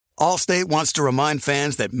Allstate wants to remind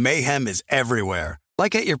fans that mayhem is everywhere,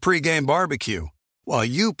 like at your pregame barbecue. While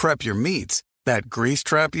you prep your meats, that grease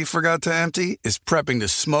trap you forgot to empty is prepping to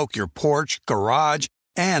smoke your porch, garage,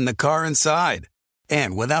 and the car inside.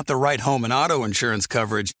 And without the right home and auto insurance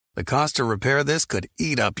coverage, the cost to repair this could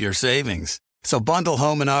eat up your savings. So bundle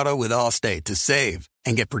home and auto with Allstate to save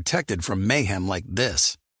and get protected from mayhem like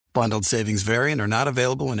this. Bundled savings vary and are not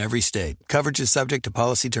available in every state. Coverage is subject to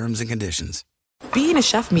policy terms and conditions. Being a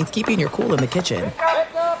chef means keeping your cool in the kitchen.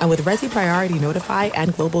 And with Resi Priority Notify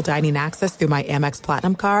and Global Dining Access through my Amex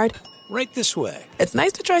Platinum card, right this way. It's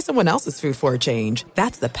nice to try someone else's food for a change.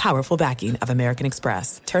 That's the powerful backing of American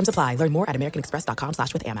Express. Terms apply. Learn more at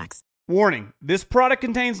americanexpress.com/withAmex. Warning, this product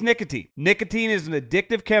contains nicotine. Nicotine is an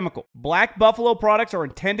addictive chemical. Black Buffalo products are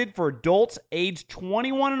intended for adults aged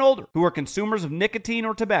 21 and older who are consumers of nicotine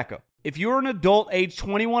or tobacco. If you're an adult aged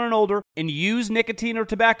 21 and older and use nicotine or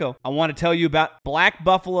tobacco, I want to tell you about Black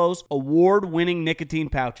Buffalo's award-winning nicotine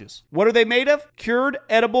pouches. What are they made of? Cured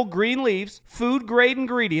edible green leaves, food-grade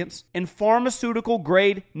ingredients, and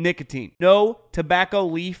pharmaceutical-grade nicotine. No tobacco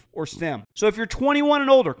leaf or stem. So if you're 21 and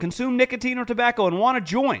older, consume nicotine or tobacco, and want to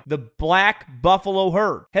join the Black Buffalo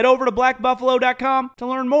herd, head over to blackbuffalo.com to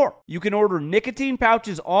learn more. You can order nicotine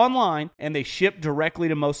pouches online, and they ship directly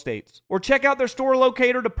to most states. Or check out their store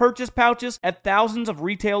locator to purchase pouches at thousands of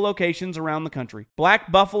retail locations around the country. Black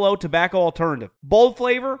Buffalo Tobacco Alternative. Bold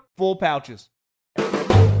flavor, full pouches.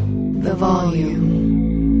 The Volume.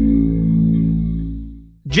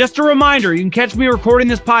 Just a reminder, you can catch me recording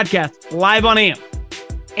this podcast live on AMP.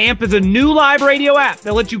 AMP is a new live radio app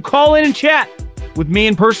that lets you call in and chat with me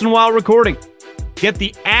in person while recording. Get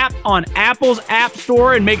the app on Apple's App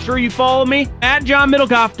Store and make sure you follow me at John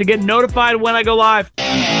Middlecoff to get notified when I go live.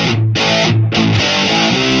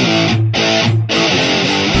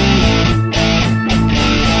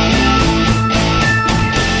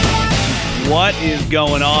 What is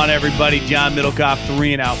going on, everybody? John Middlecoff,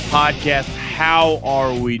 3 and Out Podcast. How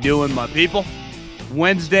are we doing, my people?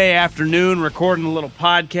 Wednesday afternoon, recording a little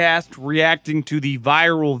podcast, reacting to the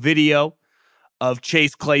viral video of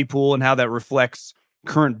Chase Claypool and how that reflects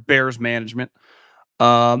current Bears management.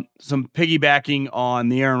 Some piggybacking on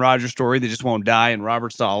the Aaron Rodgers story that just won't die, and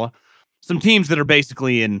Robert Saleh. Some teams that are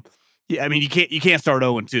basically in. I mean, you can't start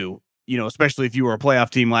 0-2. You know, especially if you were a playoff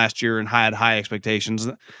team last year and had high expectations.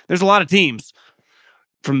 There's a lot of teams,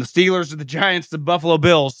 from the Steelers to the Giants to the Buffalo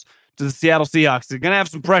Bills to the Seattle Seahawks. They're going to have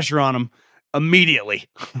some pressure on them immediately,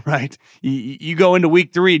 right? You go into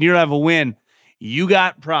week 3 and you don't have a win. You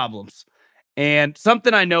got problems. And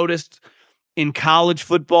something I noticed in college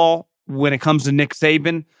football when it comes to Nick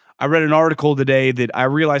Saban, I read an article today that I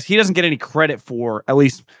realized he doesn't get any credit for, at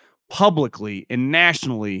least publicly and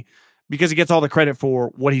nationally, because he gets all the credit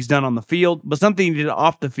for what he's done on the field, but something he did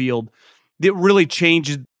off the field that really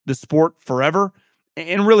changes the sport forever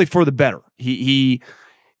and really for the better.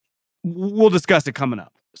 We'll discuss it coming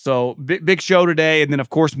up. So big show today. And then, of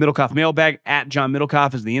course, Middlecoff Mailbag at John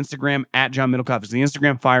Middlecoff is the Instagram. At John Middlecoff is the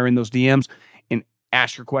Instagram. Fire in those DMs and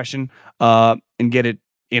ask your question and get it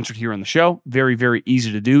answered here on the show. Very, very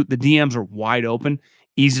easy to do. The DMs are wide open,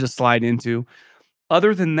 easy to slide into.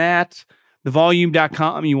 Other than that,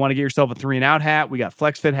 thevolume.com, you want to get yourself a 3 and Out hat. We got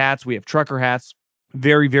flex fit hats. We have trucker hats.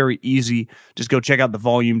 Very, very easy. Just go check out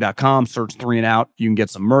thevolume.com, search 3 and Out. You can get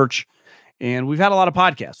some merch. And we've had a lot of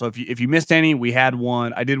podcasts. So if you missed any, we had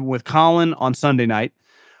one. I did one with Colin on Sunday night.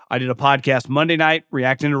 I did a podcast Monday night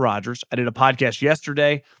reacting to Rodgers. I did a podcast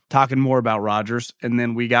yesterday talking more about Rodgers. And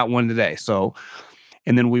then we got one today.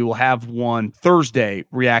 And then we will have one Thursday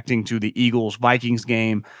reacting to the Eagles-Vikings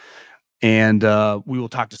game. And we will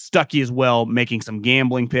talk to Stuckey as well, making some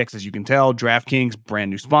gambling picks. As you can tell, DraftKings, brand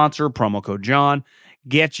new sponsor, promo code John.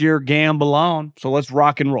 Get your gamble on. So let's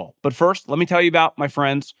rock and roll. But first, let me tell you about my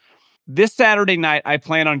friends. This Saturday night, I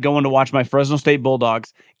plan on going to watch my Fresno State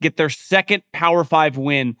Bulldogs get their second Power 5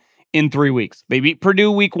 win in 3 weeks. They beat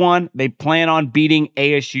Purdue week 1. They plan on beating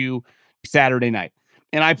ASU Saturday night.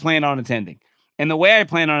 And I plan on attending. And the way I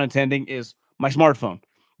plan on attending is my smartphone,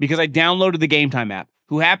 because I downloaded the Game Time app,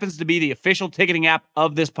 who happens to be the official ticketing app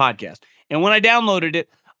of this podcast. And when I downloaded it,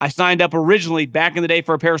 I signed up originally back in the day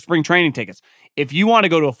for a pair of spring training tickets. If you want to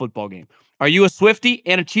go to a football game, are you a Swiftie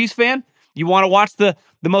and a Chiefs fan? You want to watch the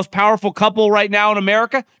most powerful couple right now in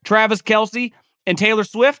America, Travis Kelce and Taylor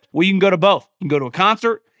Swift? Well, you can go to both. You can go to a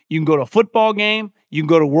concert. You can go to a football game. You can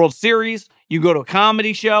go to World Series. You can go to a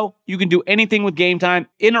comedy show. You can do anything with Game Time.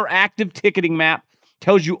 Interactive ticketing map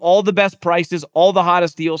tells you all the best prices, all the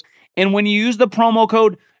hottest deals. And when you use the promo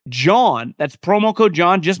code John, that's promo code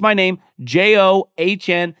John, just my name, John,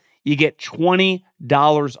 you get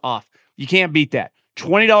 $20 off. You can't beat that.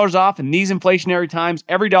 $20 off in these inflationary times.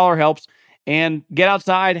 Every dollar helps. And get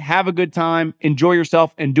outside, have a good time, enjoy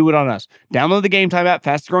yourself, and do it on us. Download the Game Time app,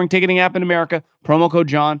 fastest growing ticketing app in America, promo code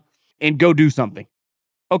John, and go do something.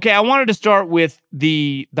 Okay, I wanted to start with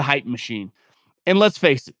the hype machine. And let's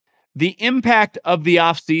face it, the impact of the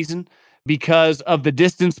offseason because of the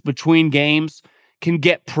distance between games can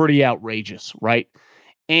get pretty outrageous, right?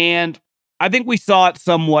 And I think we saw it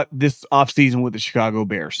somewhat this offseason with the Chicago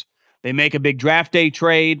Bears. They make a big draft day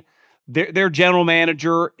trade. Their general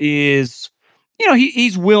manager is,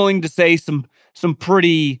 he's willing to say some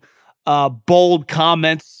pretty bold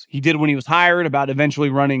comments. He did when he was hired about eventually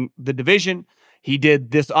running the division. He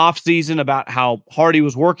did this offseason about how hard he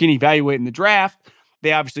was working, evaluating the draft.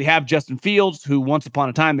 They obviously have Justin Fields, who once upon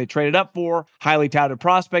a time they traded up for, highly touted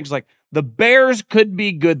prospects. Like, the Bears could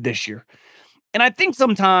be good this year. And I think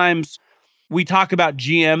sometimes we talk about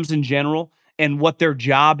GMs in general and what their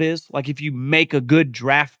job is. Like, if you make a good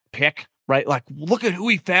draft pick, right? Like, look at who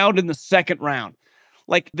we found in the second round.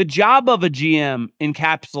 Like, the job of a GM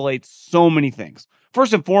encapsulates so many things.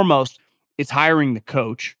 First and foremost, it's hiring the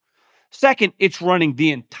coach. Second, it's running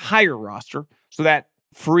the entire roster. So that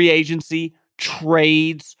free agency,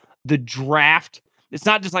 trades, the draft. It's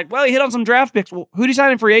not just like, well, he hit on some draft picks. Well, who did he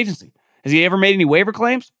sign in free agency? Has he ever made any waiver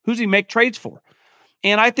claims? Who's he make trades for?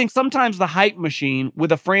 And I think sometimes the hype machine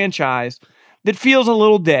with a franchise that feels a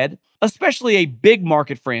little dead, especially a big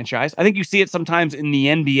market franchise. I think you see it sometimes in the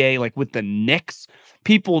NBA, like with the Knicks.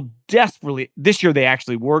 People desperately, this year they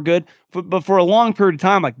actually were good, but for a long period of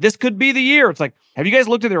time, like, this could be the year. It's like, have you guys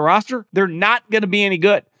looked at their roster? They're not going to be any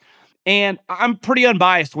good. And I'm pretty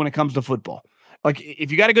unbiased when it comes to football. Like,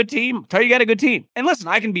 if you got a good team, tell you got a good team. And listen,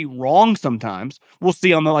 I can be wrong sometimes. We'll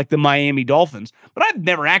see on the Miami Dolphins, but I've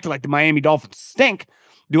never acted like the Miami Dolphins stink.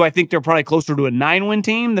 Do I think they're probably closer to a 9-win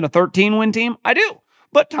team than a 13-win team? I do.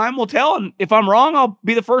 But time will tell. And if I'm wrong, I'll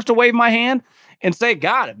be the first to wave my hand and say,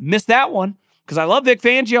 God, I missed that one. Because I love Vic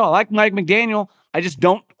Fangio. I like Mike McDaniel. I just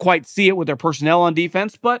don't quite see it with their personnel on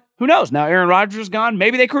defense. But who knows? Now Aaron Rodgers is gone.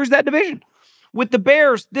 Maybe they cruise that division. With the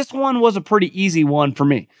Bears, this one was a pretty easy one for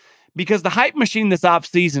me. Because the hype machine this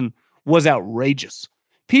offseason was outrageous.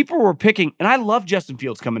 People were picking, and I love Justin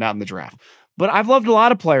Fields coming out in the draft. But I've loved a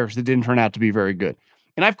lot of players that didn't turn out to be very good.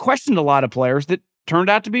 And I've questioned a lot of players that turned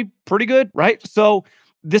out to be pretty good, right? So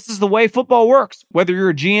this is the way football works, whether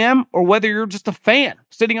you're a GM or whether you're just a fan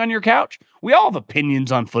sitting on your couch. We all have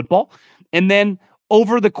opinions on football. And then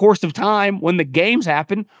over the course of time, when the games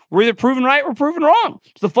happen, we're either proven right or proven wrong.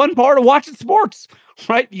 It's the fun part of watching sports,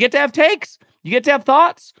 right? You get to have takes. You get to have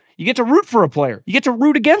thoughts. You get to root for a player. You get to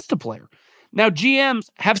root against a player. Now, GMs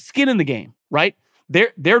have skin in the game, right?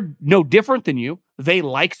 They're no different than you. They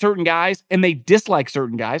like certain guys and they dislike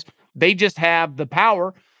certain guys. They just have the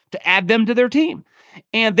power to add them to their team.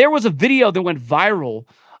 And there was a video that went viral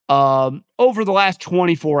over the last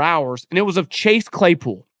 24 hours, and it was of Chase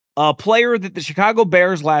Claypool, a player that the Chicago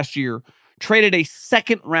Bears last year traded a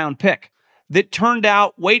second-round pick that turned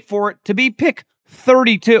out, wait for it, to be pick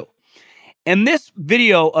 32. And this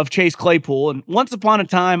video of Chase Claypool, and once upon a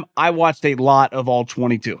time, I watched a lot of all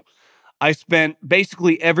 22. I spent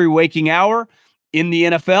basically every waking hour in the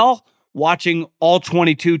NFL watching all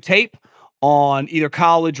 22 tape on either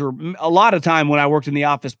college or a lot of time when I worked in the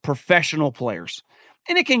office, professional players.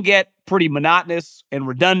 And it can get pretty monotonous and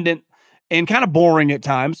redundant and kind of boring at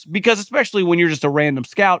times because especially when you're just a random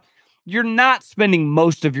scout, you're not spending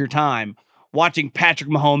most of your time watching Patrick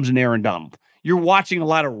Mahomes and Aaron Donald. You're watching a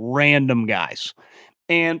lot of random guys.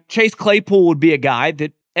 And Chase Claypool would be a guy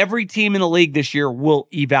that every team in the league this year will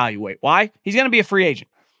evaluate. Why? He's going to be a free agent.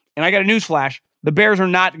 And I got a newsflash. The Bears are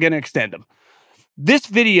not going to extend him. This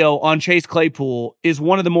video on Chase Claypool is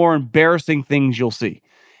one of the more embarrassing things you'll see.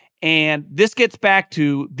 And this gets back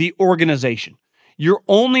to the organization. You're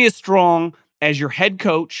only as strong as your head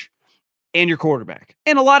coach and your quarterback.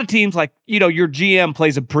 And a lot of teams, like, your GM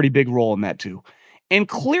plays a pretty big role in that too. And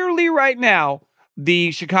clearly right now,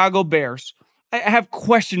 the Chicago Bears have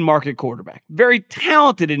question mark at quarterback. Very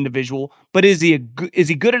talented individual, but is he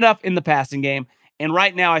good enough in the passing game? And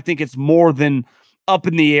right now, I think it's more than up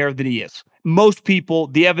in the air that he is. Most people,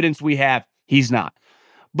 the evidence we have, he's not.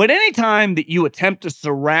 But anytime that you attempt to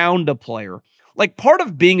surround a player, like part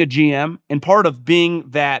of being a GM and part of being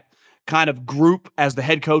that kind of group as the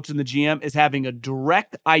head coach and the GM is having a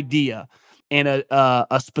direct idea and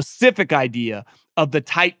a specific idea of the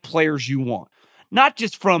type players you want. Not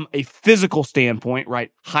just from a physical standpoint,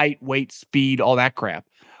 right? Height, weight, speed, all that crap,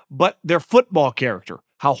 but their football character,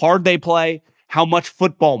 how hard they play, how much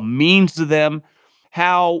football means to them,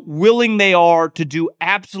 how willing they are to do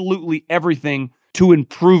absolutely everything to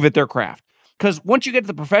improve at their craft. Because once you get to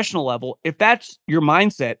the professional level, if that's your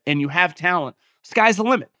mindset and you have talent, sky's the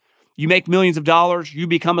limit. You make millions of dollars, you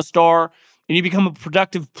become a star, and you become a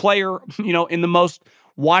productive player, in the most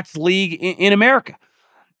watched league in America.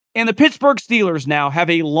 And the Pittsburgh Steelers now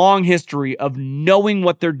have a long history of knowing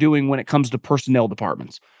what they're doing when it comes to personnel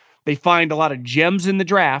departments. They find a lot of gems in the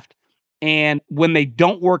draft, and when they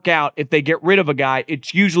don't work out, if they get rid of a guy,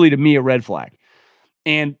 it's usually, to me, a red flag.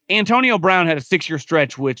 And Antonio Brown had a 6-year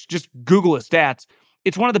stretch, which, just Google his stats,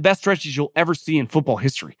 it's one of the best stretches you'll ever see in football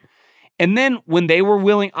history. And then when they were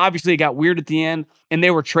willing, obviously it got weird at the end, and they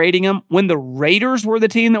were trading him. When the Raiders were the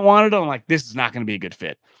team that wanted him, I'm like, this is not going to be a good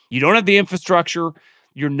fit. You don't have the infrastructure.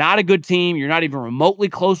 You're not a good team. You're not even remotely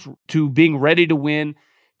close to being ready to win.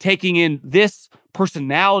 Taking in this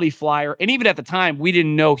personality flyer, and even at the time, we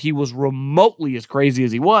didn't know he was remotely as crazy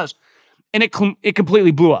as he was, and it completely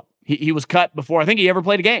blew up. He was cut before I think he ever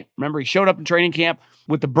played a game. Remember, he showed up in training camp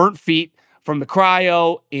with the burnt feet from the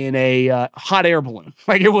cryo in a hot air balloon.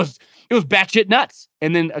 Like, it was batshit nuts.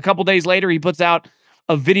 And then a couple days later, he puts out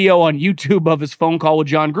a video on YouTube of his phone call with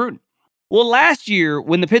John Gruden. Well, last year,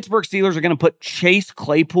 when the Pittsburgh Steelers are going to put Chase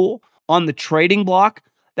Claypool on the trading block,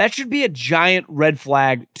 that should be a giant red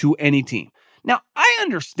flag to any team. Now, I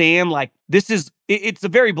understand, it's a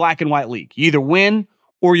very black and white league. You either win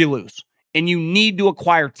or you lose, and you need to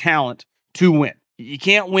acquire talent to win. You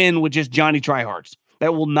can't win with just Johnny Tryhards.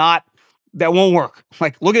 That won't work.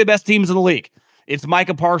 Look at the best teams in the league. It's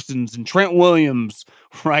Micah Parsons and Trent Williams,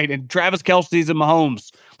 right? And Travis Kelce's and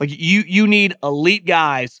Mahomes. You need elite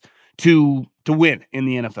guys to win in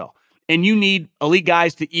the NFL. And you need elite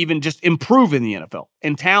guys to even just improve in the NFL.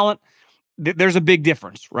 And talent, there's a big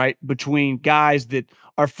difference, right? Between guys that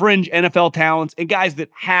are fringe NFL talents and guys that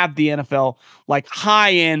have the NFL,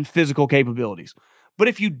 high-end physical capabilities. But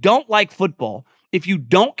if you don't like football, if you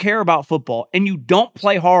don't care about football, and you don't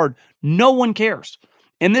play hard, no one cares.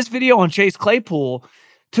 And this video on Chase Claypool,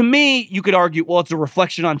 to me, you could argue, well, it's a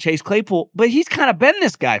reflection on Chase Claypool, but he's kind of been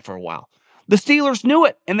this guy for a while. The Steelers knew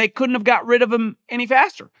it, and they couldn't have got rid of him any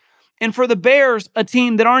faster. And for the Bears, a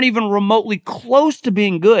team that aren't even remotely close to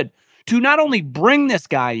being good, to not only bring this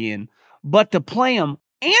guy in, but to play him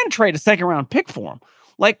and trade a second-round pick for him.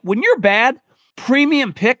 When you're bad,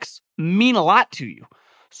 premium picks mean a lot to you.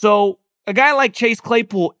 So a guy like Chase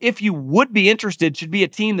Claypool, if you would be interested, should be a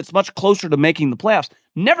team that's much closer to making the playoffs.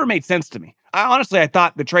 Never made sense to me. I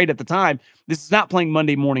thought the trade at the time, this is not playing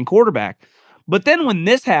Monday morning quarterback. But then when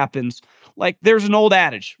this happens, there's an old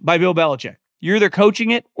adage by Bill Belichick. You're either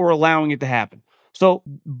coaching it or allowing it to happen. So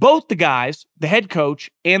both the guys, the head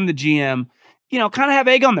coach and the GM, kind of have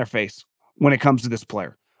egg on their face when it comes to this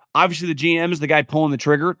player. Obviously, the GM is the guy pulling the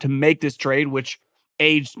trigger to make this trade, which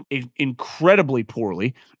aged incredibly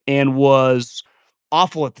poorly and was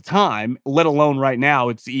awful at the time, let alone right now,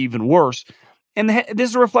 it's even worse. And this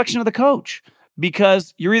is a reflection of the coach,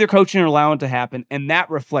 because you're either coaching or allowing it to happen, and that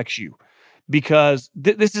reflects you, because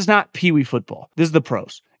this is not peewee football. This is the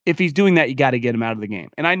pros. If he's doing that, you got to get him out of the game.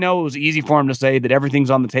 And I know it was easy for him to say that everything's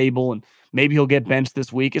on the table and maybe he'll get benched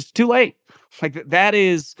this week. It's too late. That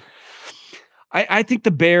is, I think the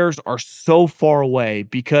Bears are so far away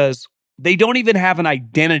because they don't even have an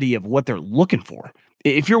identity of what they're looking for.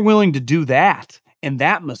 If you're willing to do that and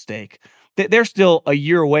that mistake, they're still a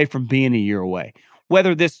year away from being a year away.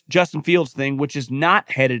 Whether this Justin Fields thing, which is not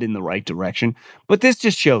headed in the right direction, but this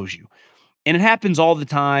just shows you. And it happens all the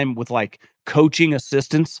time with coaching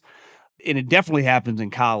assistants, and it definitely happens in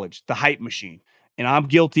college, the hype machine. And I'm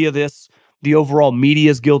guilty of this. The overall media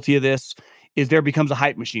is guilty of this, is there becomes a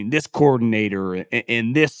hype machine, this coordinator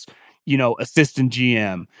and this, assistant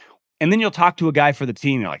GM. And then you'll talk to a guy for the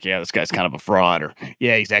team. They're like, yeah, this guy's kind of a fraud, or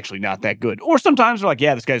yeah, he's actually not that good. Or sometimes they're like,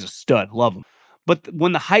 yeah, this guy's a stud, love him. But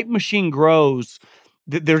when the hype machine grows,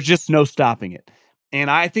 there's just no stopping it. And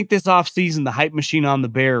I think this offseason, the hype machine on the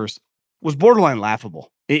Bears was borderline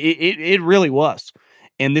laughable. It really was.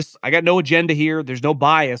 And this, I got no agenda here. There's no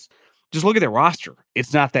bias. Just look at their roster.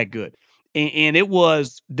 It's not that good. And it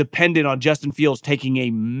was dependent on Justin Fields taking a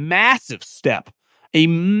massive step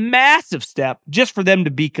just for them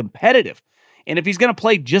to be competitive. And if he's going to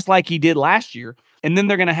play just like he did last year, and then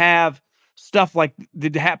they're going to have stuff like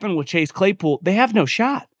that happened with Chase Claypool, they have no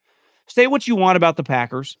shot. Say what you want about the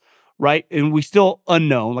Packers, right? And we still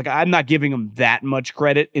unknown. I'm not giving them that much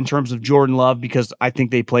credit in terms of Jordan Love, because I think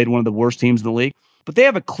they played one of the worst teams in the league. But they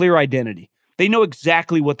have a clear identity. They know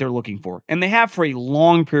exactly what they're looking for. And they have for a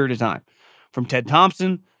long period of time. From Ted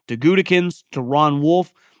Thompson to Gutekunst to Ron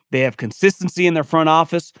Wolf, they have consistency in their front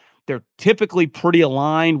office. They're typically pretty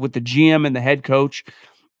aligned with the GM and the head coach.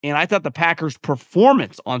 And I thought the Packers'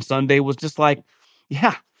 performance on Sunday was just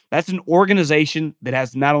yeah, That's an organization that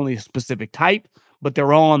has not only a specific type, but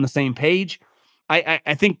they're all on the same page.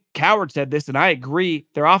 I think Coward said this, and I agree.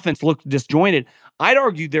 Their offense looked disjointed. I'd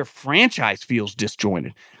argue their franchise feels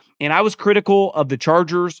disjointed. And I was critical of the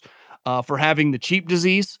Chargers for having the cheap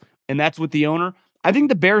disease, and that's with the owner. I think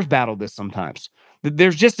the Bears battle this sometimes.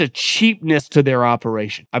 There's just a cheapness to their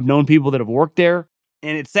operation. I've known people that have worked there,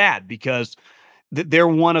 and it's sad because they're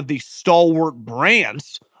one of the stalwart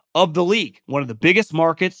brands of the league, one of the biggest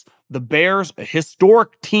markets. The Bears, a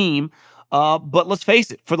historic team. But let's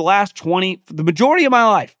face it, for the majority of my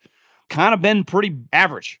life, kind of been pretty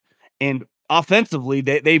average. And offensively,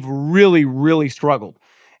 they've really, really struggled.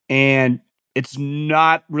 And it's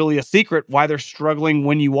not really a secret why they're struggling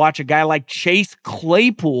when you watch a guy like Chase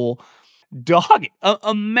Claypool dog it.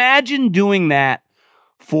 Imagine doing that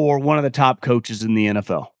for one of the top coaches in the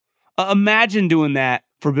NFL. Imagine doing that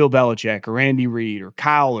for Bill Belichick or Andy Reid or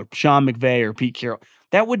Kyle or Sean McVay or Pete Carroll.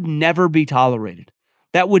 That would never be tolerated.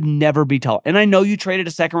 That would never be tolerated. And I know you traded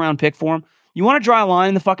a second-round pick for him. You want to draw a line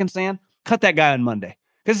in the fucking sand? Cut that guy on Monday.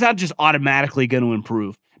 Because it's not just automatically going to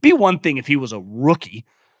improve. Be one thing if he was a rookie.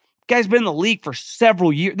 Guy's been in the league for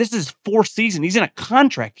several years. This is his fourth season. He's in a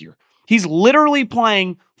contract year. He's literally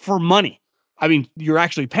playing for money. I mean, you're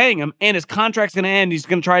actually paying him, and his contract's going to end. He's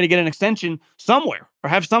going to try to get an extension somewhere or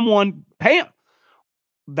have someone pay him.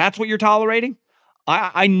 That's what you're tolerating?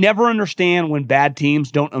 I never understand when bad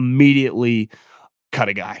teams don't immediately cut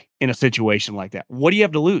a guy in a situation like that. What do you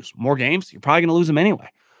have to lose? More games? You're probably going to lose them anyway.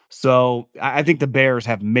 So I think the Bears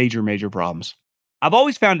have major, major problems. I've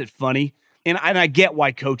always found it funny, and I get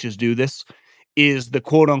why coaches do this, is the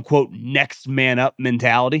quote-unquote next man up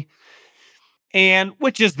mentality. And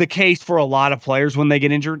which is the case for a lot of players when they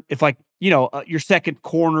get injured. If your second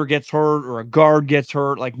corner gets hurt or a guard gets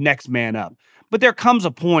hurt, like next man up. But there comes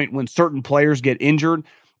a point when certain players get injured,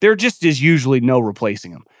 there just is usually no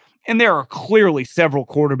replacing them. And there are clearly several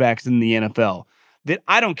quarterbacks in the NFL that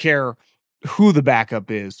I don't care who the backup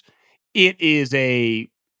is. It is a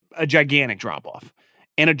gigantic drop-off.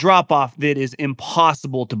 And a drop-off that is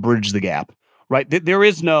impossible to bridge the gap, right? There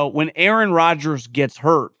is no, when Aaron Rodgers gets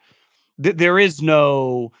hurt, there is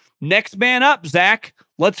no next man up, Zach.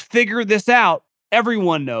 Let's figure this out.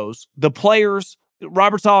 Everyone knows. The players,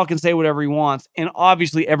 Robert Saleh can say whatever he wants, and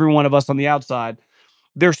obviously every one of us on the outside,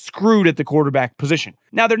 they're screwed at the quarterback position.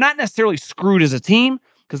 Now, they're not necessarily screwed as a team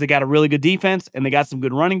because they got a really good defense and they got some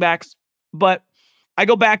good running backs. But I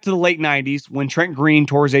go back to the late 90s when Trent Green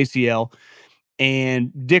tore his ACL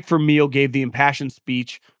and Dick Vermeil gave the impassioned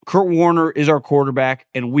speech, Kurt Warner is our quarterback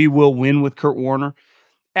and we will win with Kurt Warner.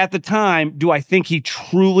 At the time, do I think he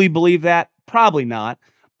truly believed that? Probably not.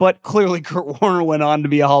 But clearly Kurt Warner went on to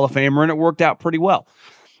be a Hall of Famer and it worked out pretty well.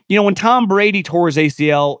 You know, when Tom Brady tore his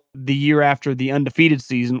ACL the year after the undefeated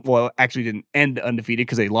season, well, actually didn't end undefeated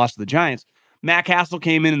because they lost to the Giants, Matt Castle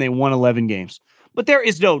came in and they won 11 games. But there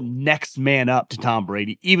is no next man up to Tom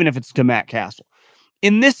Brady, even if it's to Matt Castle.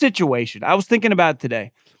 In this situation, I was thinking about it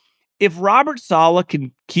today. If Robert Saleh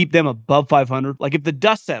can keep them above 500, like if the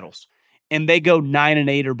dust settles and they go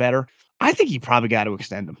 9-8 or better, I think he probably got to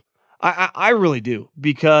extend them. I really do,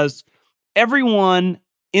 because everyone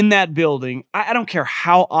in that building, I don't care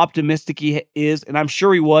how optimistic he is, and I'm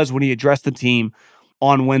sure he was when he addressed the team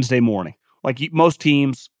on Wednesday morning. Like most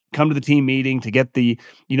teams come to the team meeting to get the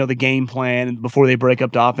game plan before they break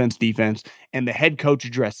up to offense, defense, and the head coach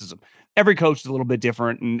addresses them. Every coach is a little bit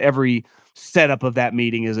different, and every setup of that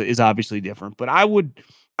meeting is obviously different. But I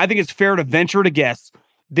think it's fair to venture to guess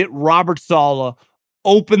that Robert Saleh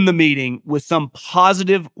opened the meeting with some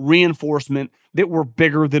positive reinforcement that we're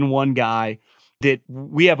bigger than one guy, that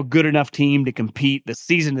we have a good enough team to compete. The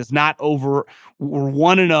season is not over. We're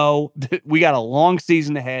 1-0. We got a long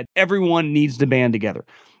season ahead. Everyone needs to band together.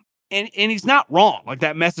 And he's not wrong. Like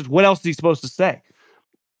that message, what else is he supposed to say?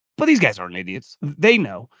 But these guys aren't idiots. They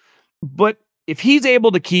know. But if he's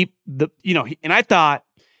able to keep and I thought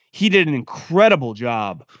he did an incredible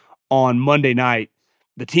job on Monday night.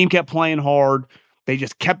 The team kept playing hard. They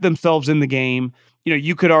just kept themselves in the game.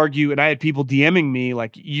 You could argue, and I had people DMing me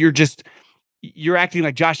like, you're acting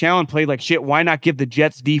like Josh Allen played like shit. Why not give the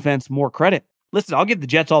Jets defense more credit? Listen, I'll give the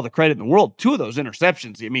Jets all the credit in the world. 2 of those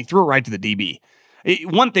interceptions, I mean, threw it right to the DB.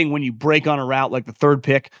 One thing when you break on a route like the third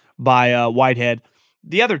pick by Whitehead,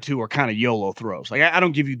 the other 2 are kind of YOLO throws. Like I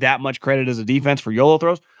don't give you that much credit as a defense for YOLO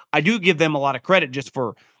throws. I do give them a lot of credit just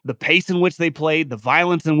for the pace in which they played, the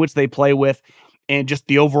violence in which they play with, and just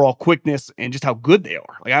the overall quickness and just how good they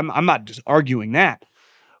are. Like I'm not just arguing that.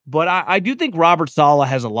 But I do think Robert Saleh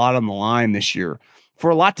has a lot on the line this year for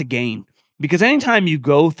a lot to gain. Because anytime you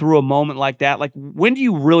go through a moment like that, like when do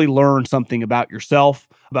you really learn something about yourself,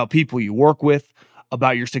 about people you work with,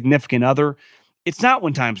 about your significant other, it's not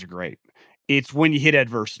when times are great. It's when you hit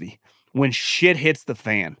adversity, when shit hits the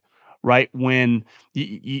fan, right? When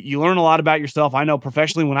you learn a lot about yourself. I know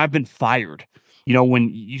professionally when I've been fired, when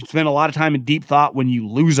you spend a lot of time in deep thought, when you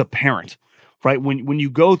lose a parent, right? When you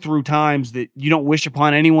go through times that you don't wish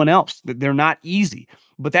upon anyone else, that they're not easy,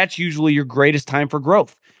 but that's usually your greatest time for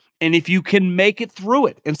growth. And if you can make it through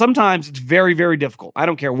it, and sometimes it's very, very difficult. I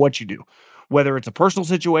don't care what you do, whether it's a personal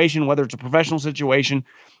situation, whether it's a professional situation,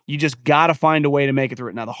 you just got to find a way to make it through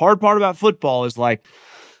it. Now, the hard part about football is like,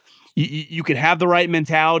 you can have the right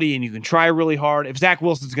mentality and you can try really hard. If Zach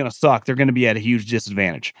Wilson's going to suck, they're going to be at a huge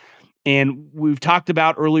disadvantage. And we've talked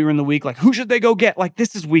about earlier in the week, like, who should they go get? Like,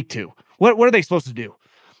 this is week 2. What are they supposed to do?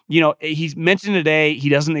 He's mentioned today he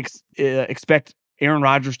doesn't expect Aaron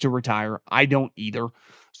Rodgers to retire. I don't either.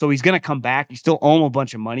 So he's going to come back. You still owe him a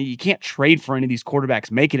bunch of money. You can't trade for any of these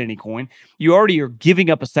quarterbacks making any coin. You already are giving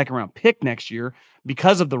up a second-round pick next year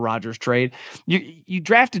because of the Rodgers trade. You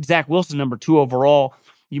drafted Zach Wilson number 2 overall.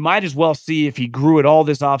 You might as well see if he grew it all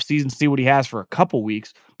this offseason, see what he has for a couple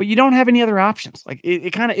weeks. But you don't have any other options. Like,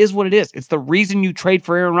 it kind of is what it is. It's the reason you trade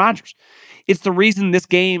for Aaron Rodgers. It's the reason this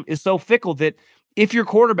game is so fickle that if your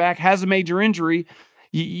quarterback has a major injury,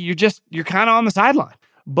 you're kind of on the sideline.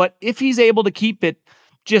 But if he's able to keep it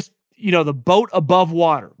just, the boat above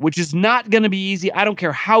water, which is not going to be easy. I don't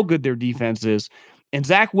care how good their defense is. And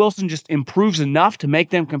Zach Wilson just improves enough to make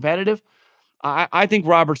them competitive. I think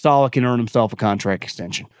Robert Saleh can earn himself a contract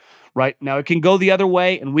extension, right? Now, it can go the other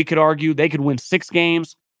way, and we could argue they could win 6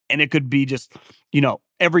 games, and it could be just,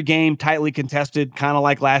 every game tightly contested, kind of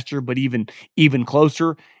like last year, but even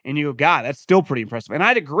closer. And you go, God, that's still pretty impressive. And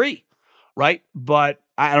I'd agree, right? But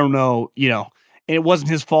I don't know, and it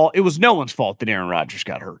wasn't his fault. It was no one's fault that Aaron Rodgers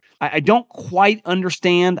got hurt. I don't quite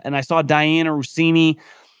understand, and I saw Diana Rossini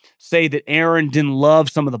say that Aaron didn't love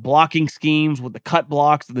some of the blocking schemes with the cut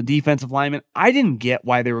blocks of the defensive linemen. I didn't get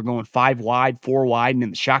why they were going 5 wide, 4 wide, and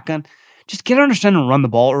in the shotgun. Just get understanding and run the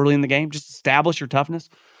ball early in the game. Just establish your toughness.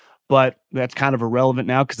 But that's kind of irrelevant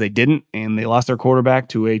now because they didn't, and they lost their quarterback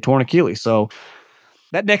to a torn Achilles. So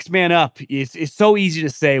that next man up is so easy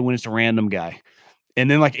to say when it's a random guy. And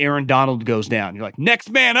then like Aaron Donald goes down. You're like,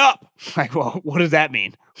 next man up. Like, well, what does that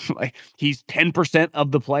mean? Like, he's 10%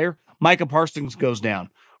 of the player. Micah Parsons goes down,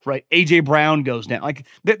 right? A.J. Brown goes down. Like,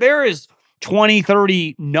 there is 20,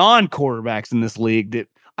 30 non-quarterbacks in this league that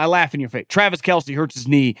I laugh in your face. Travis Kelce hurts his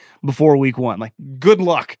knee before week 1. Like, good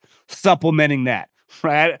luck supplementing that,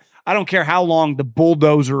 right? I don't care how long the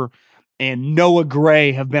Bulldozer and Noah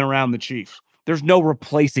Gray have been around the Chiefs. There's no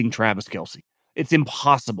replacing Travis Kelce. It's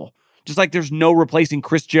impossible. Just like there's no replacing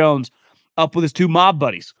Chris Jones up with his 2 mob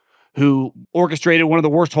buddies who orchestrated one of the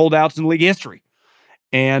worst holdouts in league history.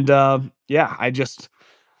 And I'm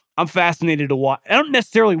fascinated to watch. I don't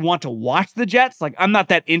necessarily want to watch the Jets. Like, I'm not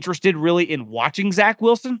that interested really in watching Zach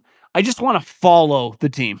Wilson. I just want to follow the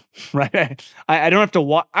team, right? I don't have to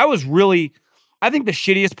watch. I think the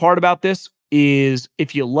shittiest part about this is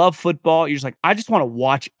if you love football, you're just like, I just want to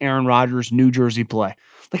watch Aaron Rodgers, New Jersey play.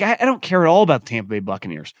 Like, I don't care at all about the Tampa Bay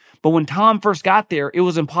Buccaneers. But when Tom first got there, it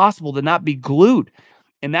was impossible to not be glued.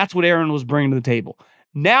 And that's what Aaron was bringing to the table.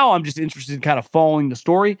 Now I'm just interested in kind of following the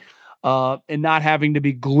story and not having to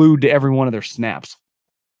be glued to every one of their snaps.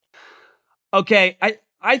 Okay,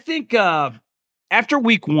 I think after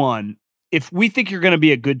week 1, if we think you're going to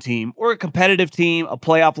be a good team or a competitive team, a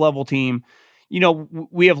playoff level team,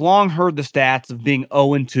 we have long heard the stats of being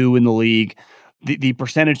 0-2 in the league. The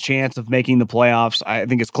percentage chance of making the playoffs, I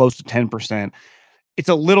think, is close to 10%. It's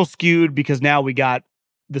a little skewed because now we got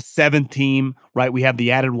the 7th team, right? We have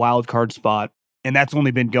the added wild card spot, and that's only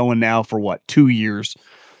been going now for 2 years.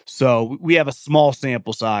 So we have a small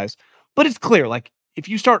sample size, but it's clear, like, if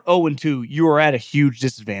you start 0-2, you are at a huge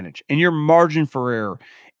disadvantage, and your margin for error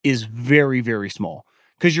is very, very small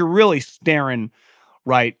because you're really staring,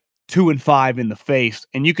 right, 2-5 in the face,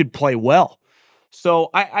 and you could play well. So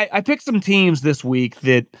I picked some teams this week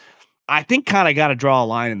that I think kind of got to draw a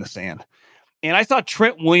line in the sand. And I saw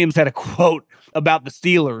Trent Williams had a quote about the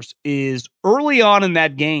Steelers is early on in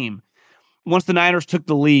that game, once the Niners took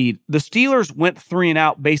the lead, the Steelers went 3 and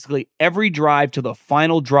out basically every drive to the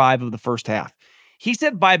final drive of the first half. He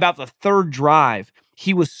said by about the 3rd drive,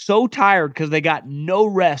 he was so tired because they got no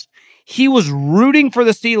rest. He was rooting for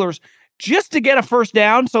the Steelers just to get a first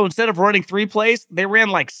down. So instead of running 3 plays, they ran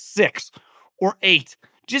like 6 or 8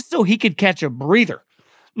 just so he could catch a breather.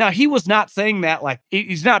 Now, he was not saying that like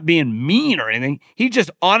he's not being mean or anything. He's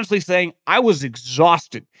just honestly saying, I was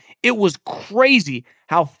exhausted. It was crazy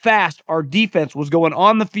how fast our defense was going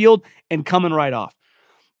on the field and coming right off.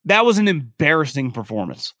 That was an embarrassing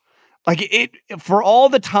performance. Like for all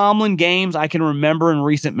the Tomlin games I can remember in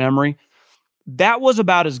recent memory, that was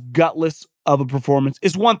about as gutless of a performance.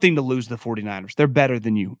 It's one thing to lose the 49ers. They're better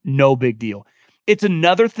than you. No big deal. It's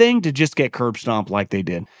another thing to just get curb stomped like they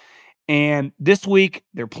did. And this week,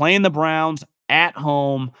 they're playing the Browns at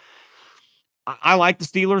home. I like the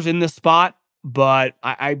Steelers in this spot, but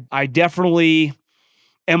I definitely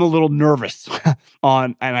am a little nervous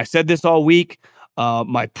and I said this all week,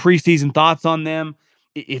 my preseason thoughts on them.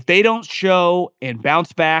 If they don't show and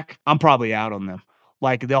bounce back, I'm probably out on them.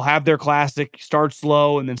 Like they'll have their classic start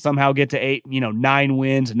slow and then somehow get to 9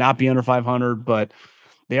 wins and not be under 500. But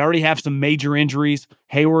they already have some major injuries.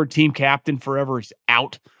 Hayward, team captain forever, he's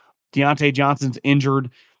out. Deontay Johnson's injured.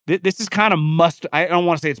 This is kind of I don't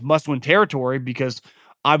want to say it's must-win territory because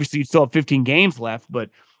obviously you still have 15 games left, but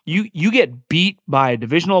you get beat by a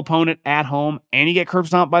divisional opponent at home and you get curb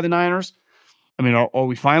stomped by the Niners. I mean, are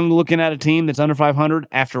we finally looking at a team that's under 500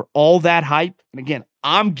 after all that hype? And again,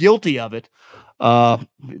 I'm guilty of it.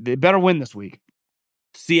 They better win this week.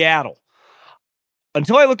 Seattle.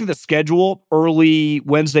 Until I looked at the schedule early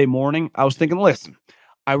Wednesday morning, I was thinking, listen,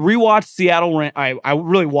 I rewatched Seattle. I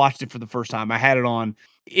really watched it for the first time. I had it on.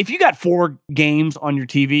 If you got 4 games on your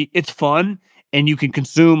TV, it's fun and you can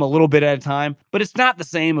consume a little bit at a time, but it's not the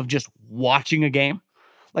same of just watching a game.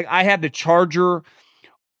 Like I had the Charger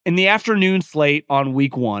in the afternoon slate on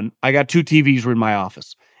week 1. I got 2 TVs in my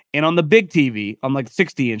office. And on the big TV, on like the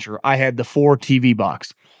 60-incher, I had the 4 TV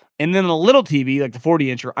box. And then the little TV, like the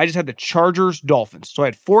 40-incher, I just had the Chargers-Dolphins. So I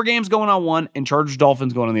had 4 games going on one and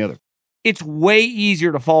Chargers-Dolphins going on the other. It's way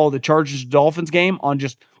easier to follow the Chargers-Dolphins game on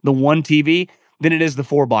just the one TV than it is the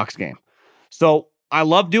 4-box game. So I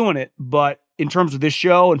love doing it, but in terms of this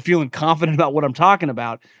show and feeling confident about what I'm talking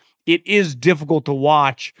about, it is difficult to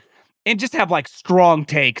watch and just have like strong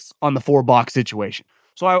takes on the 4-box situation.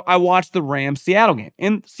 So I watched the Rams-Seattle game,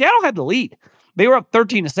 and Seattle had the lead. They were up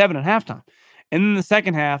 13-7 at halftime. And in the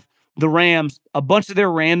second half, the Rams, a bunch of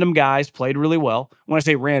their random guys played really well. When I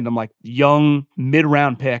say random, like young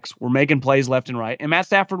mid-round picks were making plays left and right, and Matt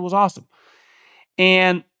Stafford was awesome.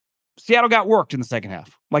 And Seattle got worked in the second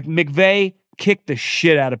half. Like McVay kicked the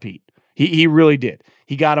shit out of Pete. He really did.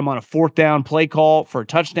 He got him on a 4th down play call for a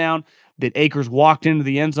touchdown that Akers walked into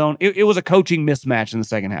the end zone. It was a coaching mismatch in the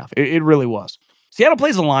second half. It really was. Seattle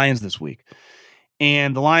plays the Lions this week,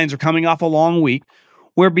 and the Lions are coming off a long week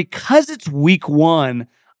where because it's week 1,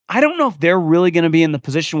 I don't know if they're really going to be in the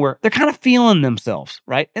position where they're kind of feeling themselves,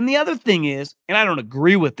 right? And the other thing is, and I don't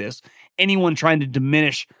agree with this, anyone trying to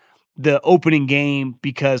diminish the opening game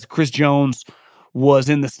because Chris Jones was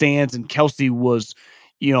in the stands and Kelsey was,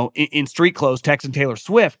 in street clothes texting Taylor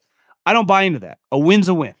Swift. I don't buy into that. A win's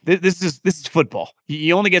a win. This is football.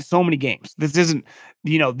 You only get so many games. This isn't,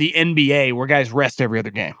 the NBA where guys rest every other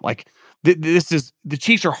game. Like this is, the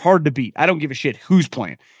Chiefs are hard to beat. I don't give a shit who's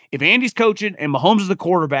playing. If Andy's coaching and Mahomes is the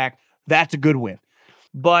quarterback, that's a good win.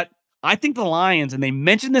 But I think the Lions, and they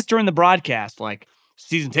mentioned this during the broadcast, like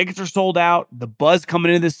season tickets are sold out. The buzz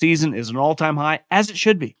coming into this season is an all-time high, as it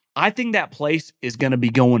should be. I think that place is going to be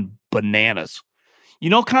going bananas. You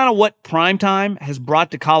know kind of what primetime has brought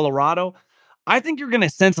to Colorado? I think you're going to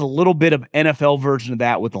sense a little bit of NFL version of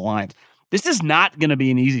that with the Lions. This is not going to be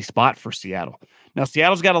an easy spot for Seattle. Now,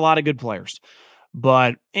 Seattle's got a lot of good players.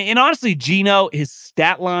 But, and honestly, Geno, his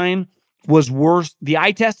stat line was worse. The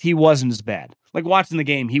eye test, he wasn't as bad. Like watching the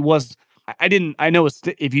game, he was, I know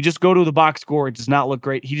if you just go to the box score, it does not look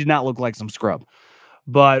great. He did not look like some scrub.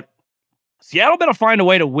 But Seattle better find a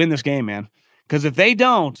way to win this game, man. Because if they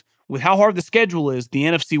don't, with how hard the schedule is, the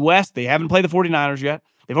NFC West, they haven't played the 49ers yet.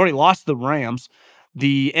 They've already lost the Rams.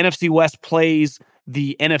 The NFC West plays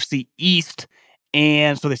the NFC East.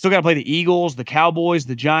 And so they still got to play the Eagles, the Cowboys,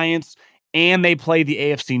 the Giants, and they play the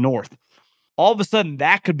AFC North. All of a sudden,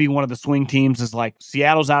 that could be one of the swing teams is like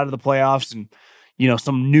Seattle's out of the playoffs and,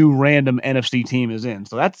 some new random NFC team is in.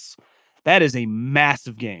 So that is a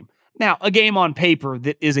massive game. Now, a game on paper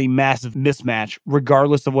that is a massive mismatch,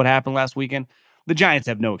 regardless of what happened last weekend. The Giants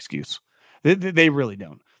have no excuse. They really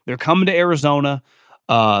don't. They're coming to Arizona.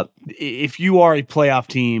 If you are a playoff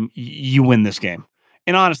team, you win this game.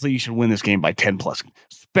 And honestly, you should win this game by 10 plus,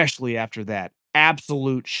 especially after that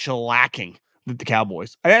absolute shellacking that the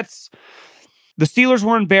Cowboys. The Steelers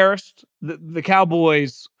were embarrassed. The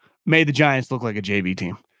Cowboys made the Giants look like a JV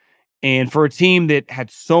team. And for a team that had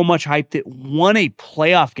so much hype that won a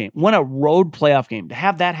playoff game, won a road playoff game, to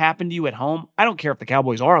have that happen to you at home, I don't care if the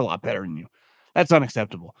Cowboys are a lot better than you. That's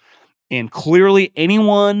unacceptable. And clearly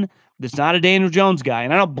anyone that's not a Daniel Jones guy,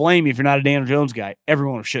 and I don't blame you if you're not a Daniel Jones guy,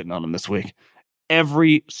 everyone was shitting on him this week.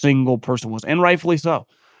 Every single person was, and rightfully so,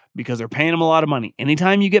 because they're paying him a lot of money.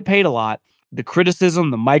 Anytime you get paid a lot, the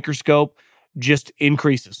criticism, the microscope just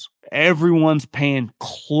increases. Everyone's paying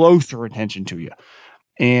closer attention to you.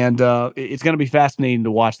 And it's going to be fascinating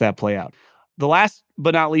to watch that play out. The last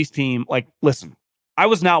but not least team, listen, I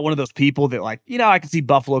was not one of those people that I can see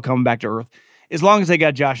Buffalo coming back to earth. As long as they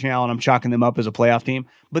got Josh Allen, I'm chalking them up as a playoff team.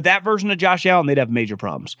 But that version of Josh Allen, they'd have major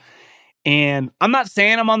problems. And I'm not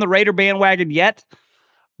saying I'm on the Raider bandwagon yet,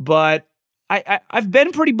 but I've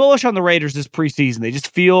been pretty bullish on the Raiders this preseason. They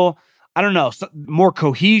just feel, I don't know, more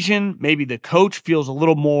cohesion. Maybe the coach feels a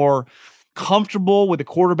little more comfortable with a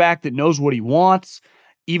quarterback that knows what he wants,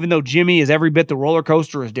 even though Jimmy is every bit the roller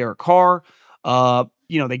coaster as Derek Carr.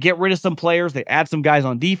 They get rid of some players. They add some guys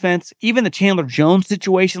on defense. Even the Chandler Jones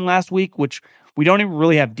situation last week, which we don't even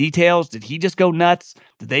really have details. Did he just go nuts?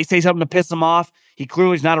 Did they say something to piss him off? He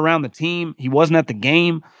clearly is not around the team. He wasn't at the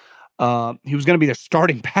game. He was going to be their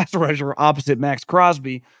starting pass rusher opposite Max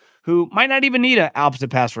Crosby, who might not even need an opposite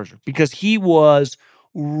pass rusher because he was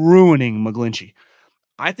ruining McGlinchey.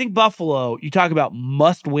 I think Buffalo, you talk about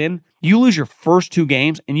must win. You lose your first two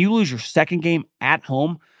games and you lose your second game at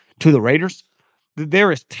home to the Raiders.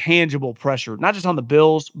 There is tangible pressure, not just on the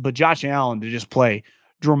Bills, but Josh Allen to just play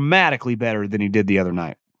dramatically better than he did the other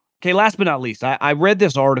night. Okay, last but not least, I read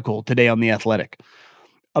this article today on The Athletic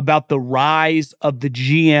about the rise of the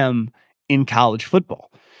GM in college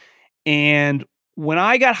football. And when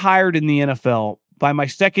I got hired in the NFL, by my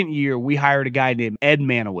second year, we hired a guy named Ed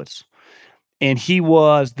Manowitz. And he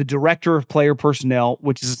was the director of player personnel,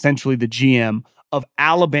 which is essentially the GM of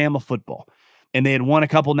Alabama football. And they had won a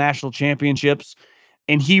couple national championships.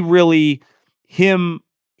 And he had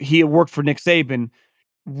worked for Nick Saban,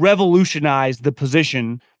 revolutionized the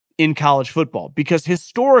position in college football. Because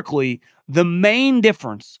historically, the main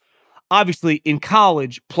difference, obviously in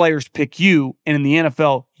college, players pick you, and in the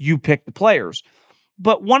NFL, you pick the players.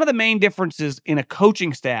 But one of the main differences in a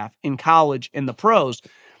coaching staff in college and the pros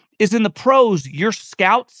is in the pros, your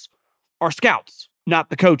scouts are scouts, not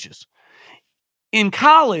the coaches. In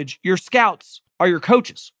college, your scouts are your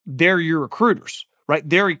coaches. They're your recruiters, right?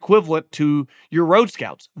 They're equivalent to your road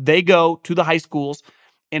scouts. They go to the high schools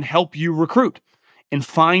and help you recruit and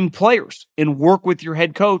find players and work with your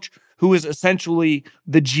head coach, who is essentially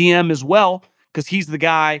the GM as well, because he's the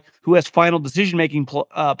guy who has final decision-making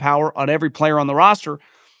power on every player on the roster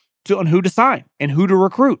on who to sign and who to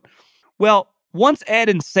recruit. Well, once Ed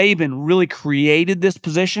and Saban really created this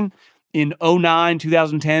position in 2009,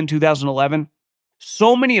 2010, 2011,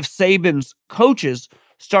 so many of Saban's coaches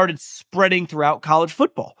started spreading throughout college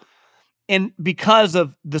football. And because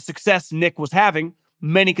of the success Nick was having,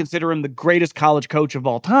 many consider him the greatest college coach of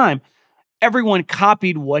all time, everyone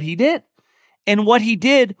copied what he did. And what he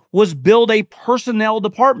did was build a personnel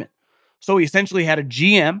department. So he essentially had a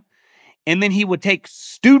GM, and then he would take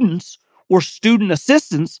students or student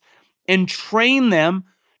assistants and train them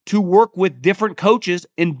to work with different coaches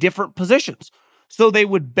in different positions. So they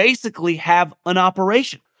would basically have an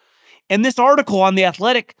operation. And this article on The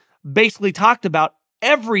Athletic basically talked about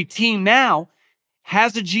every team now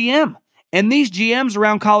has a GM. And these GMs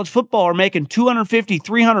around college football are making $250,000,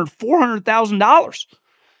 $300,000, $400,000.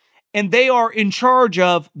 And they are in charge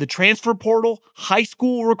of the transfer portal, high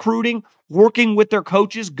school recruiting, working with their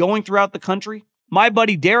coaches, going throughout the country. My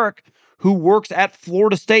buddy Derek, who works at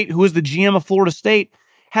Florida State, who is the GM of Florida State,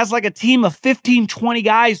 has like a team of 15, 20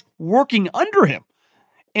 guys working under him.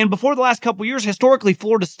 And before the last couple of years, historically,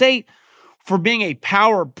 Florida State, for being a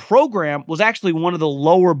power program, was actually one of the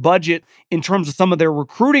lower budget in terms of some of their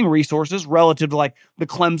recruiting resources relative to like the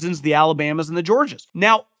Clemsons, the Alabamas, and the Georgias.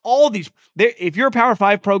 Now, all of these, if you're a Power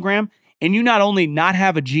 5 program and you not only not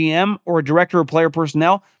have a GM or a director of player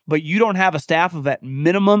personnel, but you don't have a staff of at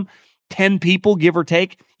minimum 10 people, give or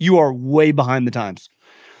take, you are way behind the times.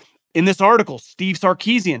 In this article, Steve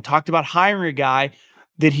Sarkisian talked about hiring a guy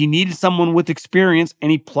that he needed someone with experience, and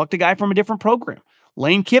he plucked a guy from a different program.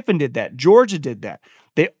 Lane Kiffin did that. Georgia did that.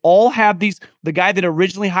 They all have these. The guy that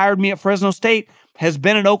originally hired me at Fresno State has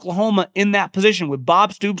been in Oklahoma in that position with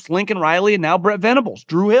Bob Stoops, Lincoln Riley, and now Brett Venables,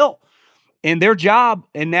 Drew Hill. And their job,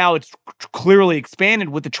 and now it's clearly expanded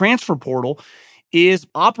with the transfer portal, is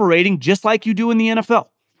operating just like you do in the NFL.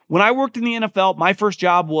 When I worked in the NFL, my first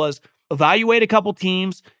job was evaluate a couple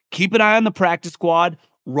teams, keep an eye on the practice squad,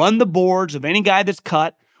 run the boards of any guy that's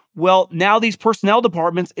cut. Well, now these personnel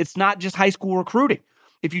departments, it's not just high school recruiting.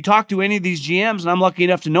 If you talk to any of these GMs, and I'm lucky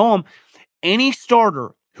enough to know them, any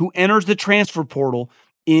starter who enters the transfer portal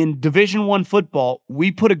in Division I football,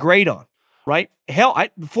 we put a grade on, right? Hell,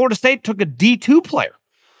 Florida State took a D2 player.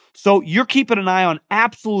 So you're keeping an eye on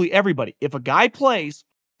absolutely everybody. If a guy plays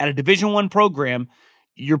at a Division I program,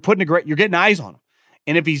 you're getting eyes on him.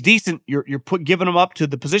 And if he's decent, you're giving him up to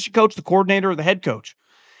the position coach, the coordinator, or the head coach.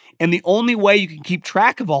 And the only way you can keep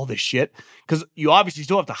track of all this shit, because you obviously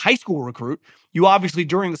still have to high school recruit, you obviously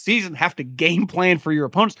during the season have to game plan for your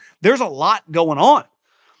opponents. There's a lot going on.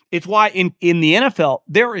 It's why in the NFL,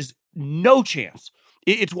 there is no chance.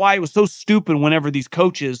 It's why it was so stupid whenever these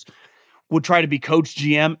coaches would try to be coach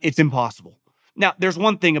GM. It's impossible. Now, there's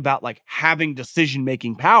one thing about like having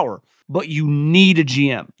decision-making power, but you need a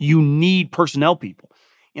GM. You need personnel people.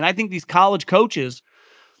 And I think these college coaches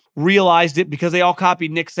realized it because they all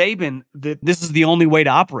copied Nick Saban, that this is the only way to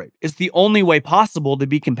operate. It's the only way possible to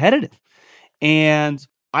be competitive. And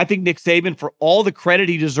I think Nick Saban, for all the credit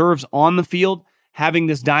he deserves on the field, having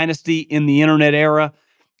this dynasty in the internet era,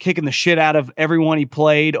 kicking the shit out of everyone he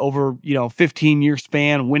played over, 15-year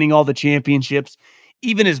span, winning all the championships,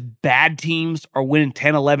 even his bad teams are winning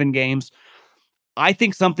 10, 11 games. I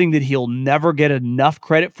think something that he'll never get enough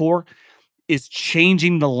credit for is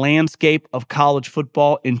changing the landscape of college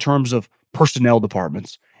football in terms of personnel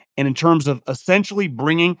departments and in terms of essentially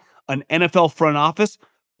bringing an NFL front office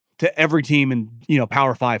to every team in,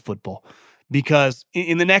 Power 5 football. Because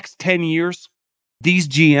in the next 10 years, these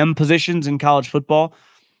GM positions in college football,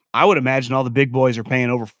 I would imagine all the big boys are paying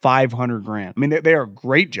over $500,000. I mean, they are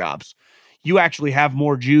great jobs. You actually have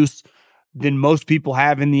more juice than most people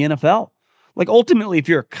have in the NFL. Like, ultimately, if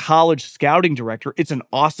you're a college scouting director, it's an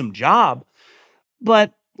awesome job.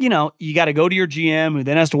 But, you got to go to your GM who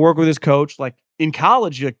then has to work with his coach. Like, in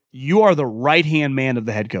college, you are the right-hand man of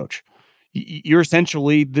the head coach. You're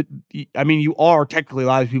essentially, you are technically, a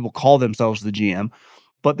lot of people call themselves the GM.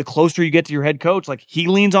 But the closer you get to your head coach, like, he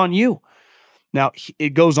leans on you. Now,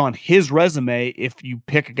 it goes on his resume if you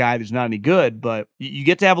pick a guy that's not any good, but you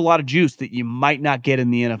get to have a lot of juice that you might not get in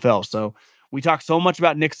the NFL. So we talk so much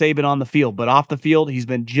about Nick Saban on the field, but off the field, he's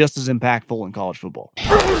been just as impactful in college football.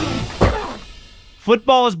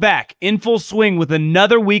 Football is back in full swing with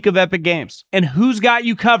another week of epic games. And who's got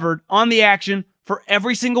you covered on the action for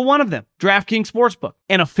every single one of them? DraftKings Sportsbook,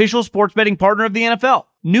 an official sports betting partner of the NFL.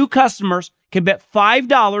 New customers can bet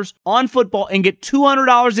 $5 on football and get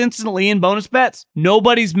 $200 instantly in bonus bets.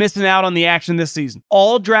 Nobody's missing out on the action this season.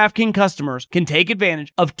 All DraftKings customers can take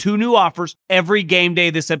advantage of 2 new offers every game day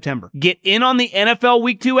this September. Get in on the NFL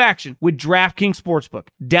Week 2 action with DraftKings Sportsbook.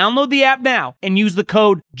 Download the app now and use the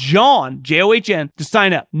code JOHN, J-O-H-N, to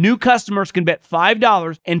sign up. New customers can bet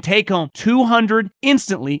 $5 and take home $200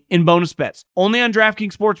 instantly in bonus bets. Only on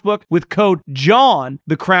DraftKings Sportsbook with code JOHN.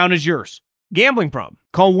 The crown is yours. Gambling problem?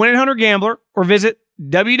 Call 1-800-GAMBLER or visit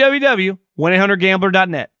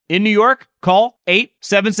www.1800gambler.net. In New York, call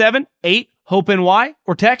 877-8-HOPE-NY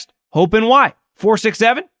or text HOPE-NY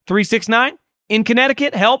 467-369. In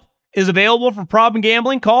Connecticut, help is available for problem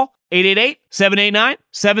gambling. Call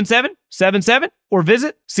 888-789-7777 or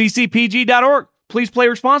visit ccpg.org. Please play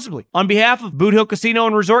responsibly. On behalf of Boot Hill Casino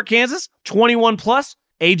and Resort, Kansas, 21 plus.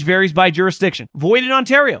 Age varies by jurisdiction. Void in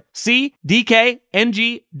Ontario. See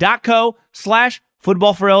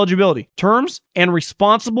dkng.co/football for eligibility. Terms and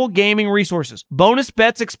responsible gaming resources. Bonus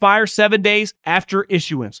bets expire 7 days after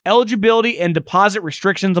issuance. Eligibility and deposit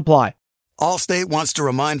restrictions apply. Allstate wants to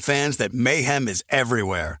remind fans that mayhem is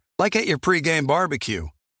everywhere, like at your pregame barbecue.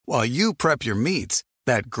 While you prep your meats,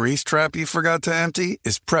 that grease trap you forgot to empty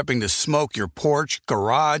is prepping to smoke your porch,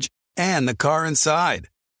 garage, and the car inside.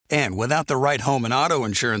 And without the right home and auto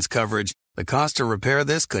insurance coverage, the cost to repair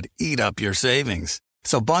this could eat up your savings.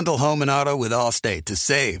 So bundle home and auto with Allstate to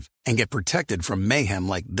save and get protected from mayhem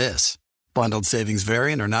like this. Bundled savings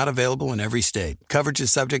vary and are not available in every state. Coverage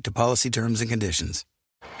is subject to policy terms and conditions.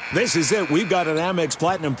 This is it. We've got an Amex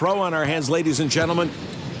Platinum Pro on our hands, ladies and gentlemen.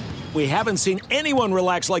 We haven't seen anyone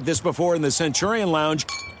relax like this before in the Centurion Lounge.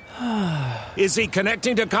 Is he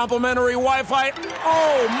connecting to complimentary Wi-Fi?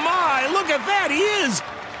 Oh, my! Look at that! He is!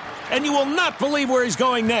 And you will not believe where he's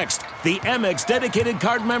going next. The Amex dedicated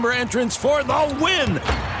card member entrance for the win.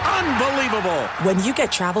 Unbelievable. When you get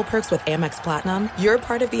travel perks with Amex Platinum, you're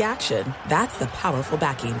part of the action. That's the powerful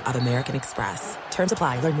backing of American Express. Terms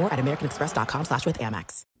apply. Learn more at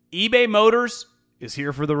americanexpress.com/withAmex. eBay Motors is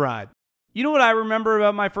here for the ride. You know what I remember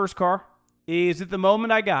about my first car? Is at the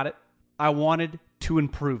moment I got it, I wanted to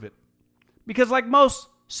improve it. Because like most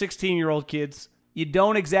 16-year-old kids, you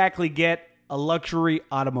don't exactly get a luxury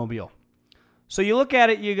automobile. So you look at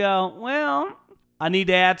it, you go, well, I need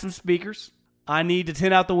to add some speakers. I need to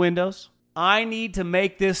tint out the windows. I need to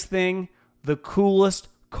make this thing the coolest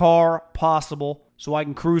car possible so I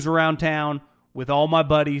can cruise around town with all my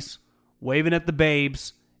buddies, waving at the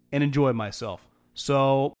babes, and enjoy myself.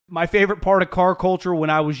 So my favorite part of car culture when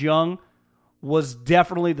I was young was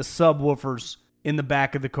definitely the subwoofers in the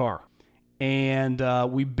back of the car. And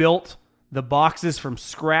we built The boxes from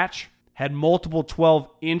scratch had multiple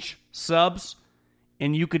 12-inch subs,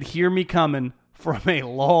 and you could hear me coming from a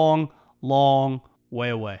long, long way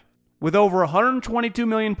away. With over 122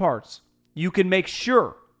 million parts, you can make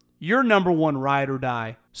sure your number one ride or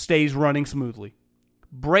die stays running smoothly.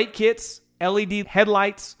 Brake kits, LED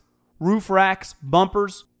headlights, roof racks,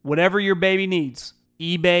 bumpers, whatever your baby needs,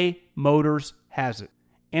 eBay Motors has it.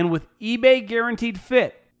 And with eBay Guaranteed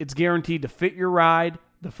Fit, it's guaranteed to fit your ride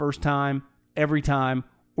the first time, every time,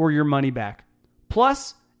 or your money back.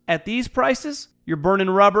 Plus, at these prices, you're burning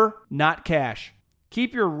rubber, not cash.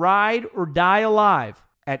 Keep your ride or die alive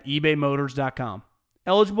at ebaymotors.com.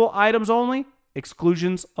 Eligible items only.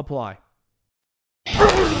 Exclusions apply.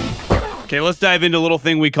 Okay, let's dive into a little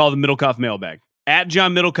thing we call the Middlecoff Mailbag. At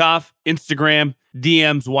John Middlecoff, Instagram,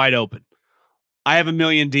 DMs wide open. I have a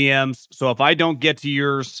million DMs, so if I don't get to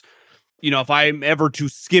yours, if I'm ever to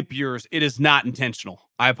skip yours, it is not intentional.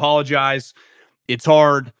 I apologize. It's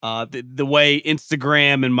hard. The way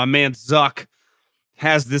Instagram and my man Zuck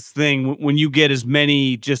has this thing, when you get as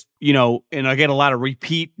many and I get a lot of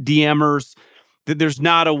repeat DMers, that there's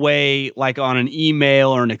not a way like on an email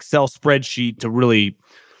or an Excel spreadsheet to really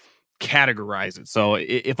categorize it. So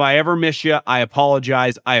if I ever miss you, I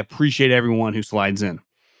apologize. I appreciate everyone who slides in.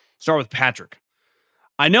 Start with Patrick.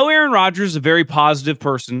 I know Aaron Rodgers is a very positive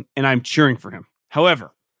person, and I'm cheering for him.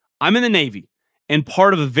 However, I'm in the Navy and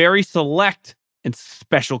part of a very select and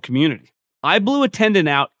special community. I blew a tendon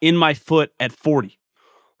out in my foot at 40.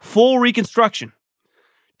 Full reconstruction.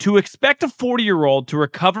 To expect a 40-year-old to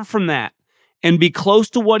recover from that and be close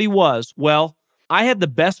to what he was, well, I had the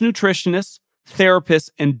best nutritionists,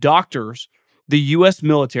 therapists, and doctors the U.S.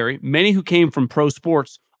 military, many who came from pro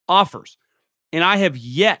sports, offers. And I have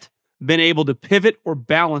yet been able to pivot or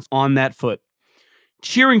balance on that foot.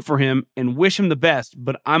 Cheering for him and wish him the best,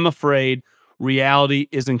 but I'm afraid reality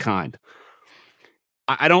isn't kind.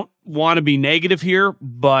 I don't want to be negative here,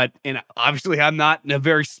 and obviously I'm not in a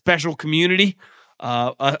very special community.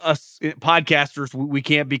 Us podcasters, we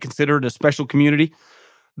can't be considered a special community,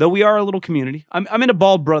 though we are a little community. I'm in a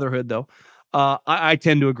bald brotherhood, though. I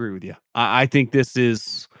tend to agree with you. I think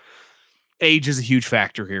age is a huge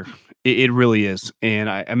factor here. It really is. And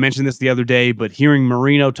I mentioned this the other day, but hearing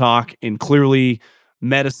Marino talk, and clearly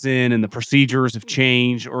medicine and the procedures have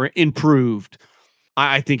changed or improved,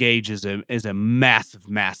 I think age is a massive,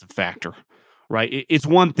 massive factor, right? It's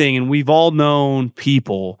one thing, and we've all known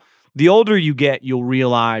people. The older you get, you'll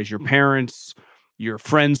realize your parents, your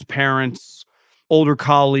friends' parents, older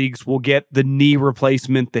colleagues will get the knee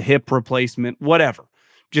replacement, the hip replacement, whatever.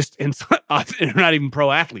 And they're not even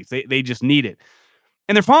pro athletes. They just need it.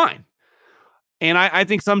 And they're fine. And I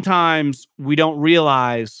think sometimes we don't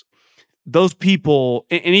realize those people,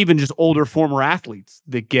 and even just older former athletes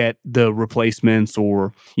that get the replacements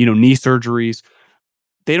or, knee surgeries,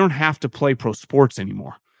 they don't have to play pro sports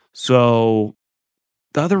anymore. So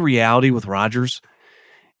the other reality with Rodgers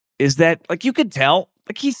is that, you could tell,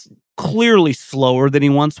 he's clearly slower than he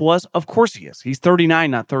once was. Of course he is. He's 39,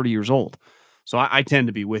 not 30 years old. So I tend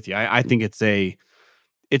to be with you. I think it's a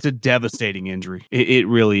devastating injury. It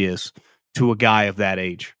really is, to a guy of that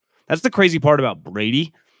age. That's the crazy part about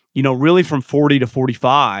Brady. Really from 40 to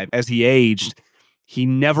 45, as he aged, he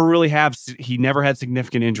never had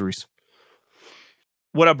significant injuries.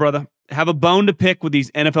 What up, brother? Have a bone to pick with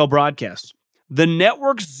these NFL broadcasts. The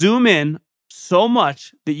networks zoom in so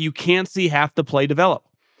much that you can't see half the play develop,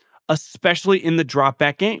 especially in the drop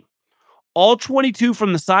back game. All 22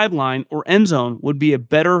 from the sideline or end zone would be a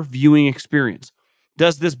better viewing experience.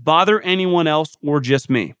 Does this bother anyone else or just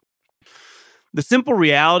me? The simple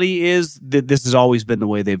reality is that this has always been the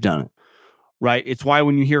way they've done it, right? It's why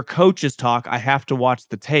when you hear coaches talk, I have to watch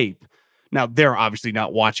the tape. Now, they're obviously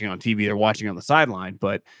not watching on TV. They're watching on the sideline.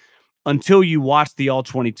 But until you watch the all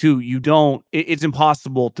 22, it's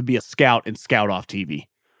impossible to be a scout and scout off TV.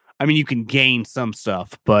 I mean, you can gain some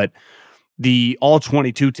stuff, but the all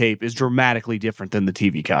 22 tape is dramatically different than the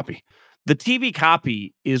TV copy. The TV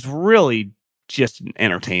copy is really just an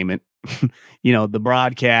entertainment. The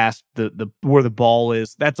broadcast, the where the ball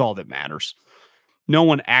is, that's all that matters. No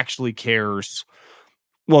one actually cares.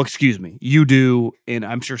 Well, excuse me, you do, and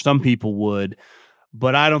I'm sure some people would,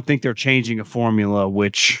 but I don't think they're changing a formula,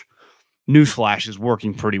 which, newsflash, is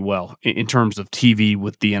working pretty well in terms of TV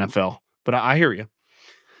with the NFL. But I hear you.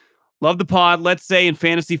 Love the pod. Let's say in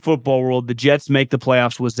fantasy football world, the Jets make the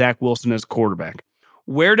playoffs with Zach Wilson as quarterback.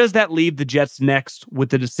 Where does that leave the Jets next with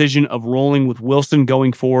the decision of rolling with Wilson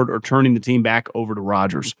going forward or turning the team back over to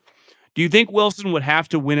Rodgers? Do you think Wilson would have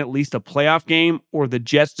to win at least a playoff game or the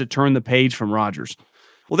Jets to turn the page from Rodgers?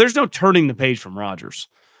 Well, there's no turning the page from Rodgers.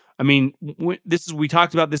 I mean, we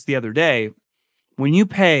talked about this the other day. When you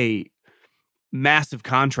pay massive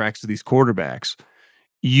contracts to these quarterbacks,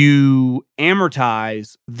 you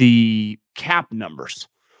amortize the cap numbers,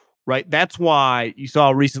 right? That's why you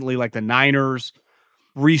saw recently, like the Niners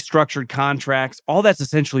restructured contracts. All that's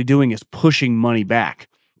essentially doing is pushing money back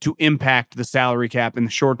to impact the salary cap in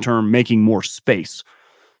the short term, making more space.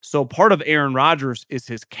 So part of Aaron Rodgers is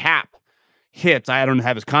his cap hits. I don't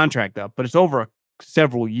have his contract up, but it's over a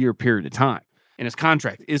several year period of time. And his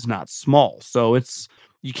contract is not small. So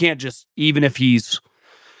you can't just, even if he's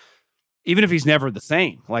never the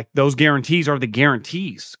same, like those guarantees are the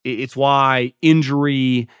guarantees. It's why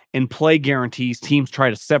injury and play guarantees, teams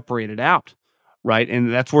try to separate it out, right?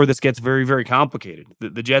 And that's where this gets very, very complicated.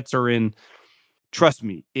 The Jets are in, trust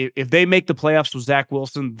me, if they make the playoffs with Zach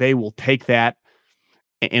Wilson, they will take that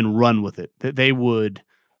and run with it. They would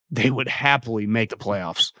happily make the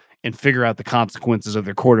playoffs and figure out the consequences of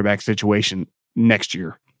their quarterback situation next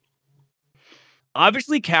year.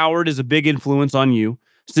 Obviously, Coward is a big influence on you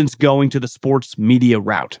since going to the sports media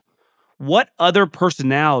route. What other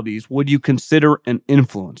personalities would you consider an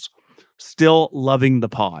influence? Still loving the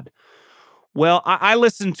pod. Well, I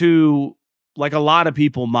listened to, like a lot of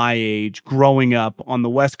people my age growing up on the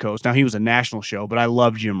West Coast. Now, he was a national show, but I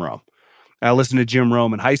love Jim Rome. I listened to Jim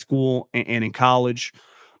Rome in high school and in college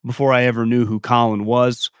before I ever knew who Colin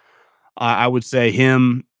was. I would say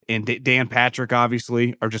him and Dan Patrick,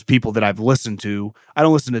 obviously, are just people that I've listened to. I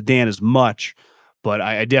don't listen to Dan as much, but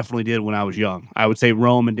I definitely did when I was young. I would say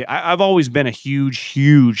Rome and Dan. I've always been a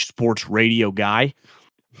huge sports radio guy.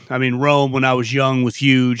 I mean, Rome, when I was young, was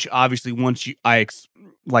huge. Obviously, once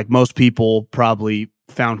like most people, probably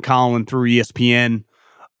found Colin through ESPN.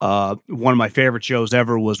 One of my favorite shows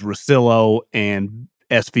ever was Russillo and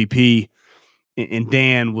SVP. And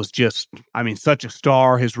Dan was just, I mean, such a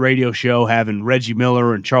star. His radio show, having Reggie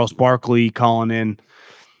Miller and Charles Barkley calling in,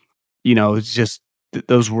 it's just,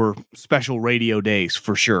 those were special radio days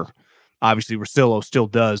for sure. Obviously, Russillo still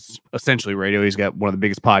does essentially radio. He's got one of the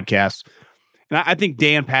biggest podcasts. And I think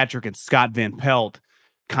Dan Patrick and Scott Van Pelt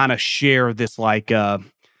kind of share this like kind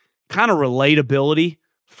of relatability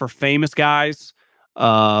for famous guys.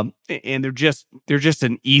 And they're just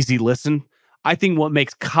an easy listen. I think what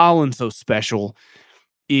makes Colin so special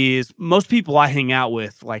is most people I hang out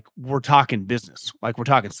with, like, we're talking business, like we're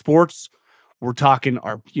talking sports, we're talking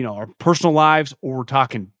our personal lives, or we're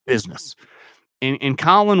talking business. And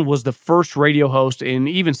Colin was the first radio host, and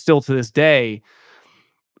even still to this day,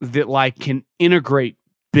 that like can integrate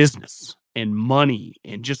business and money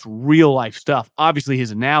and just real life stuff. Obviously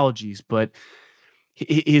his analogies, but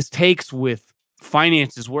his takes with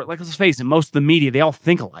finances were, like, let's face it, most of the media, they all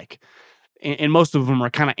think alike. And most of them are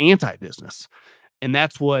kind of anti-business. And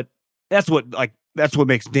that's what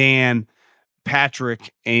makes Dan,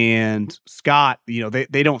 Patrick, and Scott,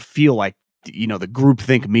 they don't feel like, the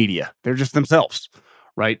groupthink media. They're just themselves,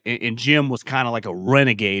 right? And Jim was kind of like a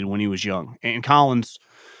renegade when he was young. And Colin's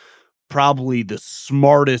probably the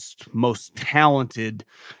smartest, most talented,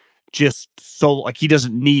 just so, like, he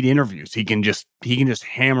doesn't need interviews. He can just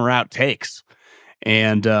hammer out takes.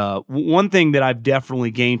 And one thing that I've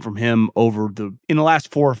definitely gained from him in the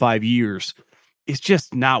last 4 or 5 years is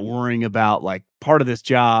just not worrying about, like, part of this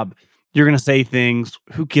job. You're going to say things.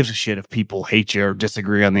 Who gives a shit if people hate you or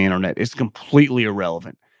disagree on the internet? It's completely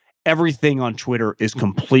irrelevant. Everything on Twitter is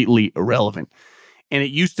completely irrelevant. And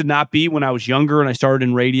it used to not be when I was younger and I started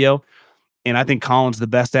in radio. And I think Colin's the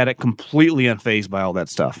best at it, completely unfazed by all that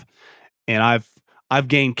stuff. And I've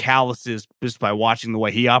gained calluses just by watching the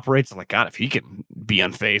way he operates. I'm like, God, if he can be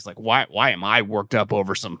unfazed, like, why am I worked up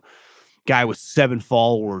over some guy with 7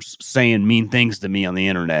 followers saying mean things to me on the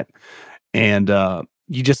internet? And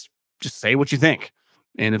you just say what you think.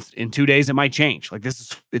 And if in 2 days it might change. Like,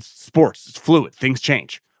 it's sports. It's fluid. Things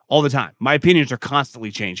change all the time. My opinions are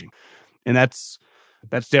constantly changing. And that's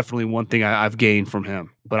definitely one thing I've gained from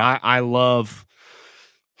him. But I love...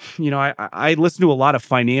 I listen to a lot of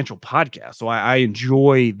financial podcasts, so I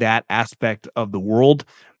enjoy that aspect of the world.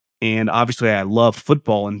 And obviously I love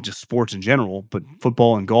football and just sports in general, but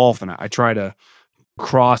football and golf. And I try to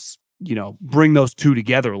bring those two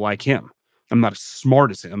together like him. I'm not as smart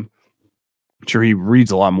as him. I'm sure he reads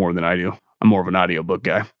a lot more than I do. I'm more of an audiobook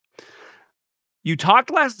guy. You talked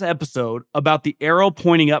last episode about the arrow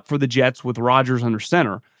pointing up for the Jets with Rodgers under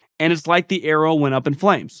center, and it's like the arrow went up in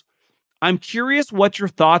flames. I'm curious what your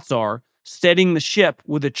thoughts are steadying the ship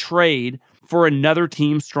with a trade for another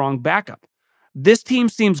team's strong backup. This team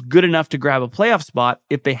seems good enough to grab a playoff spot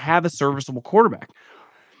if they have a serviceable quarterback.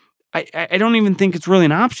 I don't even think it's really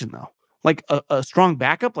an option, though. Like a strong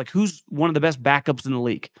backup? Like, who's one of the best backups in the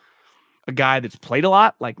league? a guy that's played a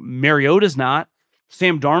lot. Like Mariota's not.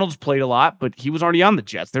 Sam Darnold's played a lot, but he was already on the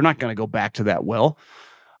Jets. They're not going to go back to that well.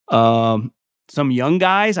 Some young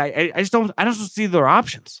guys, I just don't see their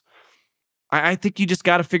options. I think you just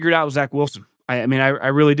got to figure it out with Zach Wilson. I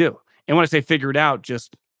really do. And when I say figure it out,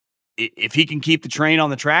 just if he can keep the train on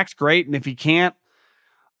the tracks, great. And if he can't,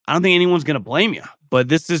 I don't think anyone's going to blame you. But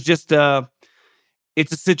this is just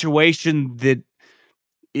it's a situation that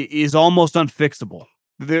is almost unfixable.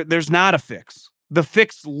 There's not a fix. The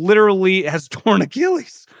fix literally has torn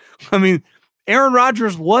Achilles. I mean, Aaron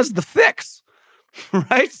Rodgers was the fix,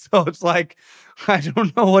 right? So it's like, I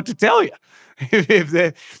don't know what to tell you.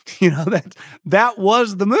 That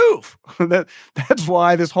was the move. That's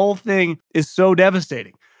why this whole thing is so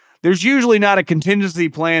devastating. There's usually not a contingency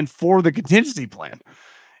plan for the contingency plan.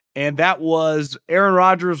 And that was Aaron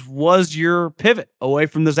Rodgers was your pivot away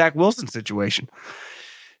from the Zach Wilson situation.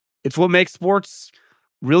 It's what makes sports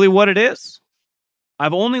really what it is.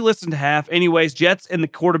 I've only listened to half. Anyways, Jets and the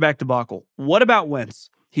quarterback debacle. What about Wentz?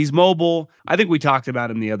 He's mobile. I think we talked about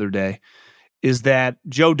him the other day. Is that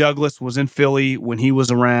Joe Douglas was in Philly when he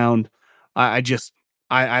was around. I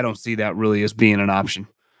don't see that really as being an option.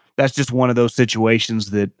 That's just one of those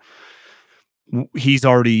situations that he's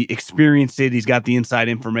already experienced it. He's got the inside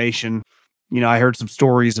information. I heard some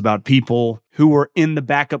stories about people who were in the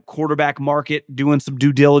backup quarterback market doing some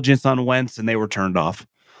due diligence on Wentz, and they were turned off.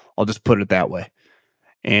 I'll just put it that way.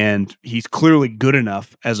 And he's clearly good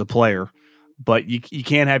enough as a player, but you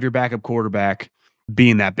can't have your backup quarterback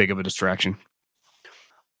being that big of a distraction.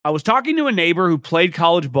 I was talking to a neighbor who played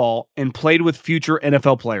college ball and played with future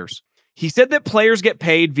NFL players. He said that players get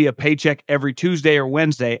paid via paycheck every Tuesday or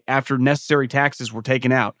Wednesday after necessary taxes were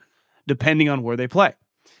taken out, depending on where they play.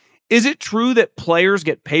 Is it true that players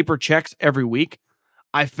get paper checks every week?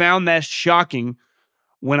 I found that shocking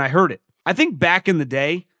when I heard it. I think back in the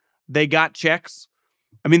day, they got checks.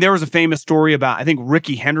 I mean, there was a famous story about, I think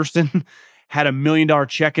Ricky Henderson had $1 million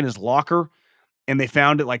check in his locker, and they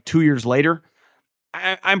found it like 2 years later.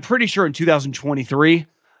 I'm pretty sure in 2023,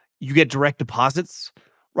 you get direct deposits,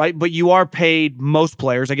 right? But you are paid, most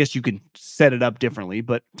players, I guess you can set it up differently,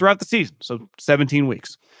 but throughout the season, so 17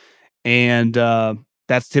 weeks. And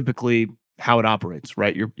that's typically how it operates,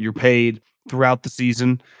 right? You're paid throughout the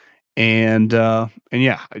season, and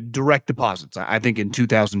yeah, direct deposits. I think in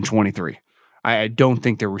 2023, I don't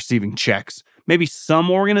think they're receiving checks. Maybe some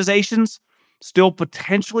organizations still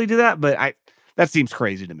potentially do that, but that seems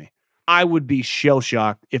crazy to me. I would be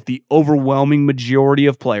shell-shocked if the overwhelming majority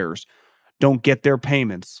of players don't get their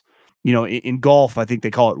payments. In golf, I think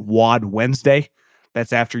they call it WOD Wednesday.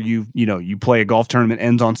 That's after you play a golf tournament,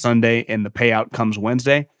 ends on Sunday, and the payout comes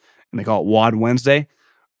Wednesday, and they call it WOD Wednesday.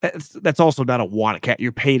 That's also not a WOD account.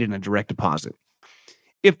 You're paid in a direct deposit.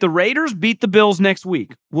 If the Raiders beat the Bills next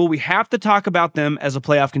week, will we have to talk about them as a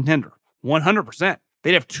playoff contender? 100%.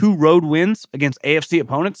 They'd have 2 road wins against AFC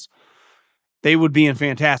opponents. They would be in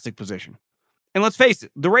fantastic position. And let's face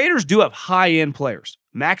it, the Raiders do have high-end players.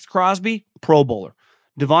 Max Crosby, Pro Bowler.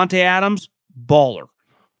 Devontae Adams, baller.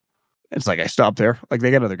 It's like I stopped there. Like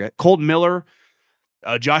they got another guy. Colton Miller,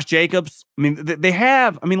 Josh Jacobs. I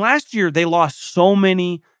mean, last year they lost so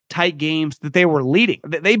many tight games that they were leading.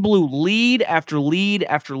 They blew lead after lead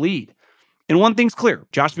after lead. And one thing's clear.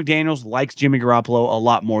 Josh McDaniels likes Jimmy Garoppolo a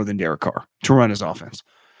lot more than Derek Carr to run his offense.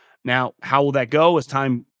 Now, how will that go as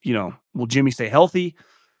time, will Jimmy stay healthy?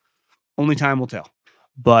 Only time will tell.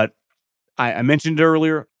 But I mentioned it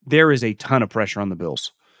earlier, there is a ton of pressure on the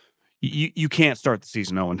Bills. You can't start the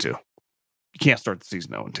season 0-2. You can't start the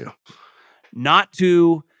season 0-2. Not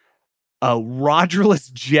to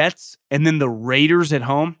Rodgerless Jets and then the Raiders at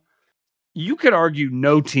home. You could argue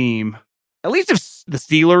no team, at least if the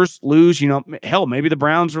Steelers lose, hell, maybe the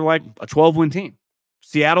Browns are like a 12-win team.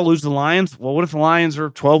 Seattle lose the Lions. Well, what if the Lions are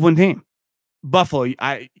a 12-win team? Buffalo,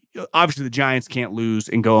 obviously the Giants can't lose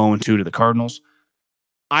and go 0-2 to the Cardinals.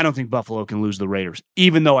 I don't think Buffalo can lose the Raiders,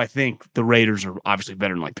 even though I think the Raiders are obviously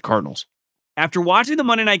better than like the Cardinals. After watching the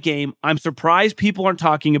Monday night game, I'm surprised people aren't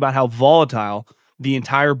talking about how volatile the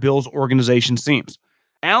entire Bills organization seems.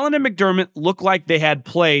 Allen and McDermott look like they had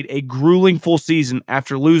played a grueling full season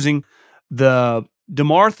after losing the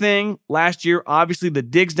DeMar thing last year. Obviously, the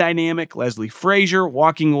Diggs dynamic, Leslie Frazier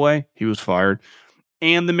walking away, he was fired,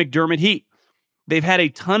 and the McDermott heat. They've had a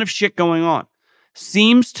ton of shit going on.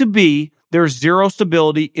 Seems to be there's zero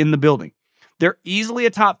stability in the building. They're easily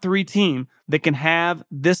a top 3 team that can have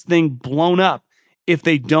this thing blown up if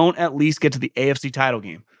they don't at least get to the AFC title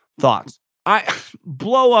game. Thoughts?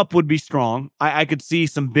 Blow up would be strong. I could see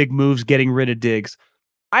some big moves getting rid of Diggs.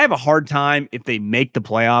 I have a hard time if they make the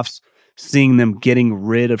playoffs seeing them getting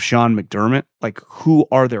rid of Sean McDermott. Like, who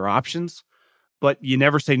are their options? But you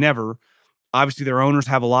never say never. Obviously, their owners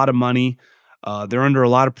have a lot of money. They're under a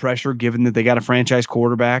lot of pressure given that they got a franchise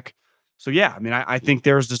quarterback. So, yeah, I mean, I think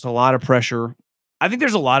there's just a lot of pressure. I think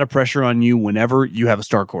there's a lot of pressure on you whenever you have a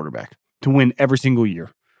star quarterback to win every single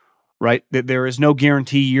year, right? There is no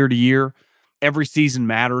guarantee year to year. Every season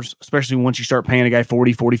matters, especially once you start paying a guy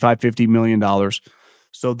 $40, $45, $50 million.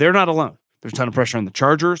 So they're not alone. There's a ton of pressure on the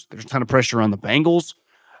Chargers. There's a ton of pressure on the Bengals.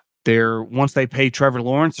 Once they pay Trevor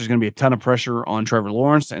Lawrence, there's going to be a ton of pressure on Trevor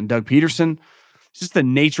Lawrence and Doug Peterson. It's just the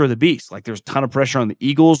nature of the beast. Like, there's a ton of pressure on the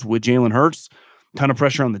Eagles with Jalen Hurts, a ton of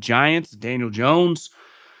pressure on the Giants, Daniel Jones.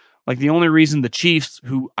 Like, the only reason the Chiefs,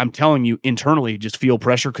 who I'm telling you internally just feel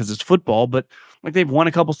pressure because it's football, but like, they've won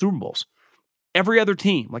a couple Super Bowls. Every other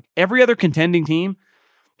team, like every other contending team,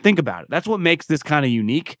 think about it. That's what makes this kind of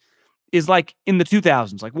unique. Is like in the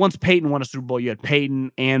 2000s, like once Peyton won a Super Bowl, you had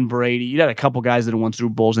Peyton and Brady. You had a couple guys that had won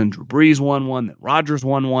Super Bowls, and Drew Brees won one, then Rodgers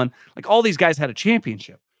won one. Like, all these guys had a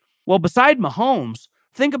championship. Well, beside Mahomes,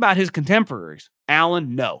 think about his contemporaries.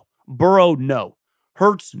 Allen, no. Burrow, no.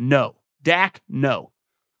 Hurts, no. Dak, no.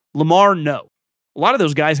 Lamar, no. A lot of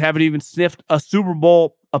those guys haven't even sniffed a Super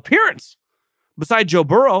Bowl appearance. Beside Joe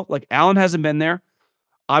Burrow, like, Allen hasn't been there.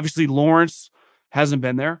 Obviously, Lawrence hasn't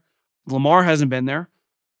been there. Lamar hasn't been there.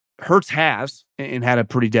 Hurts has, and had a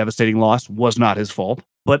pretty devastating loss. Was not his fault.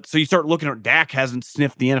 But so you start looking at Dak hasn't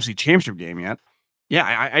sniffed the NFC Championship game yet.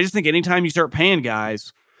 Yeah, I just think anytime you start paying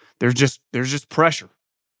guys, there's just pressure.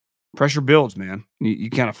 Pressure builds, man.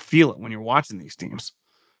 You kind of feel it when you're watching these teams.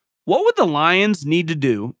 What would the Lions need to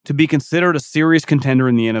do to be considered a serious contender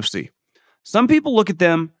in the NFC? Some people look at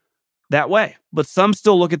them that way, but some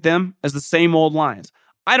still look at them as the same old Lions.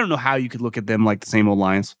 I don't know how you could look at them like the same old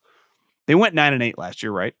Lions. They went 9-8 last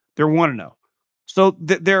year, right? They're 1-0. So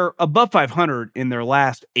they're above 500 in their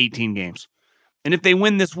last 18 games. And if they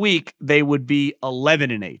win this week, they would be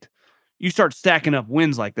 11-8. You start stacking up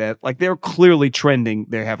wins like that, like, they're clearly trending.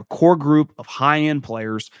 They have a core group of high-end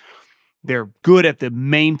players. They're good at the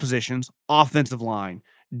main positions, offensive line,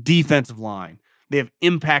 defensive line. They have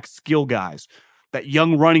impact skill guys. That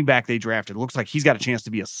young running back they drafted looks like he's got a chance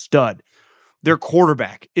to be a stud. Their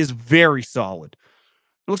quarterback is very solid.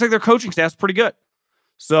 It looks like their coaching staff's pretty good.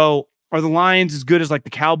 So are the Lions as good as like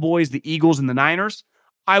the Cowboys, the Eagles, and the Niners?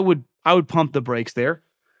 I would pump the brakes there.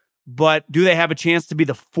 But do they have a chance to be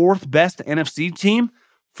the fourth best NFC team?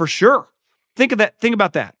 For sure. Think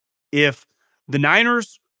about that. If the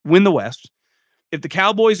Niners win the West, if the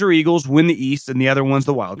Cowboys or Eagles win the East and the other one's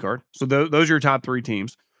the wild card, so those are your top three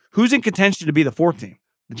teams, who's in contention to be the fourth team?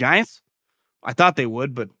 The Giants? I thought they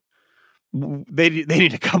would, but they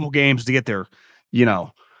need a couple games to get their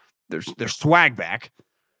swag back.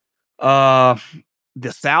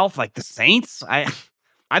 The South, like the Saints,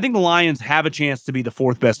 I think the Lions have a chance to be the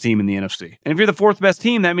fourth best team in the NFC. And if you're the fourth best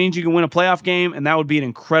team, that means you can win a playoff game, and that would be an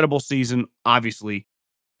incredible season, obviously.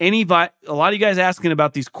 A lot of you guys asking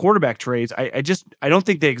about these quarterback trades, I don't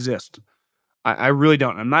think they exist. I really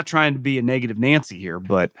don't. I'm not trying to be a negative Nancy here,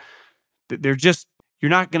 but you're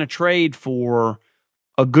not going to trade for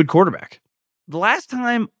a good quarterback. The last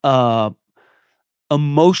time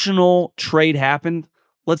emotional trade happened,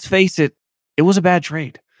 let's face it, it was a bad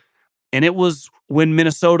trade. And it was when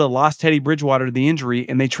Minnesota lost Teddy Bridgewater to the injury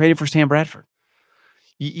and they traded for Sam Bradford.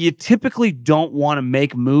 You typically don't want to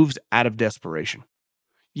make moves out of desperation.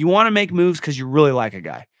 You want to make moves because you really like a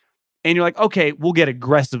guy. And you're like, okay, we'll get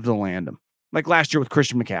aggressive to land him. Like last year with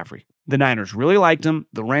Christian McCaffrey. The Niners really liked him.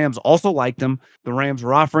 The Rams also liked him. The Rams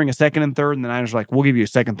were offering a second and third, and the Niners were like, we'll give you a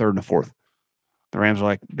second, third, and a fourth. The Rams were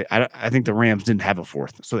like, I think the Rams didn't have a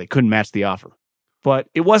fourth, so they couldn't match the offer. But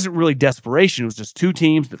it wasn't really desperation. It was just two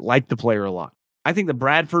teams that liked the player a lot. I think the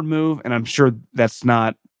Bradford move, and I'm sure that's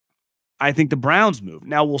not, I think the Browns move.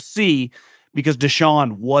 Now we'll see, because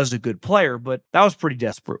Deshaun was a good player, but that was pretty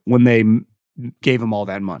desperate when they gave him all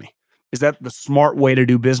that money. Is that the smart way to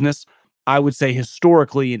do business? I would say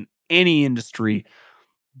historically in any industry,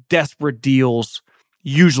 desperate deals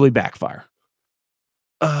usually backfire.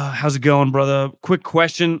 How's it going, brother? Quick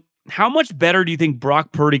question. How much better do you think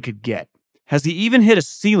Brock Purdy could get? Has he even hit a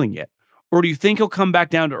ceiling yet? Or do you think he'll come back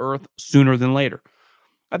down to earth sooner than later?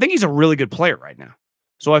 I think he's a really good player right now.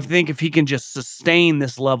 So I think if he can just sustain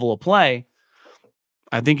this level of play,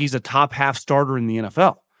 I think he's a top half starter in the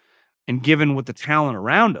NFL. And given with the talent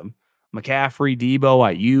around him, McCaffrey, Debo,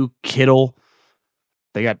 Ayuk, Kittle,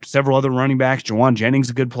 they got several other running backs. Jawan Jennings,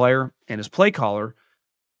 a good player, and his play caller,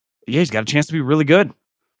 yeah, he's got a chance to be really good.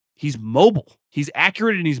 He's mobile. He's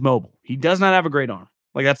accurate and he's mobile. He does not have a great arm.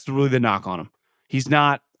 Like, that's really the knock on him. He's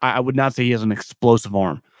not, I would not say he has an explosive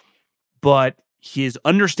arm, but his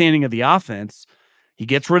understanding of the offense, he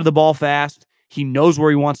gets rid of the ball fast. He knows where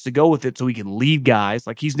he wants to go with it so he can lead guys.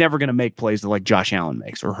 Like, he's never going to make plays that like Josh Allen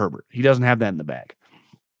makes or Herbert. He doesn't have that in the bag.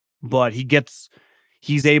 But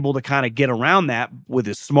he's able to kind of get around that with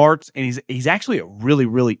his smarts, and he's actually a really,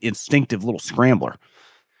 really instinctive little scrambler.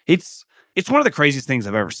 It's one of the craziest things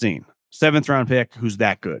I've ever seen. 7th round pick who's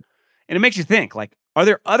that good. And it makes you think, like, are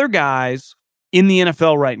there other guys in the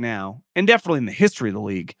NFL right now, and definitely in the history of the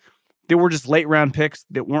league, that were just late round picks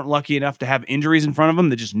that weren't lucky enough to have injuries in front of them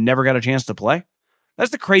that just never got a chance to play?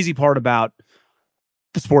 That's the crazy part about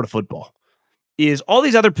the sport of football, is all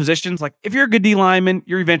these other positions. Like, if you're a good D lineman,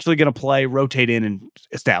 you're eventually going to play, rotate in, and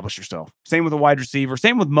establish yourself. Same with a wide receiver,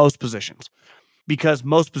 same with most positions, because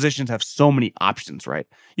most positions have so many options, right?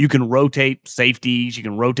 You can rotate safeties, you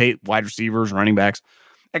can rotate wide receivers, running backs.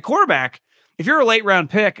 At quarterback, if you're a late round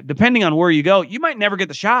pick, depending on where you go, you might never get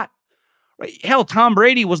the shot. Right? Hell, Tom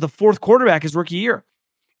Brady was the 4th quarterback his rookie year.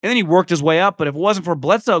 And then he worked his way up, but if it wasn't for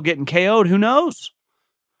Bledsoe getting KO'd, who knows?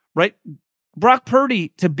 Right? Brock Purdy,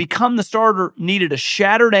 to become the starter, needed a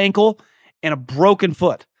shattered ankle and a broken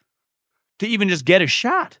foot to even just get a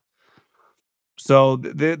shot. So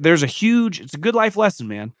there's it's a good life lesson,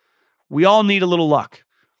 man. We all need a little luck.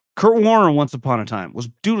 Kurt Warner, once upon a time, was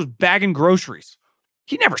bagging groceries.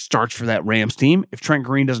 He never starts for that Rams team if Trent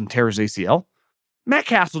Green doesn't tear his ACL. Matt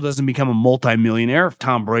Castle doesn't become a multimillionaire if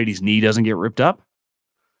Tom Brady's knee doesn't get ripped up.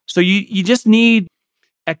 So you just need,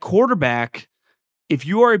 at quarterback, if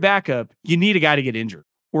you are a backup, you need a guy to get injured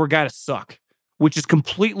or a guy to suck, which is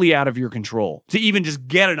completely out of your control, to even just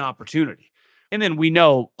get an opportunity. And then we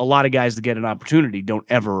know a lot of guys that get an opportunity don't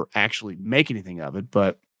ever actually make anything of it.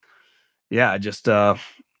 But yeah, just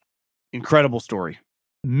incredible story.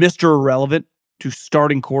 Mr. Irrelevant to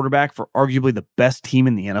starting quarterback for arguably the best team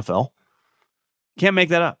in the NFL. Can't make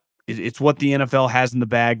that up. It's what the NFL has in the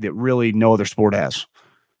bag that really no other sport has.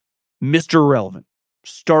 Mr. Irrelevant,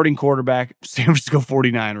 starting quarterback, San Francisco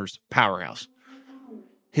 49ers, powerhouse.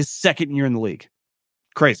 His 2nd year in the league.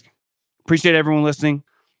 Crazy. Appreciate everyone listening.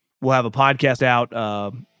 We'll have a podcast out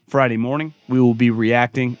Friday morning. We will be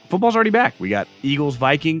reacting. Football's already back. We got Eagles,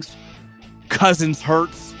 Vikings, Cousins,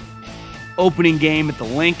 Hurts, opening game at the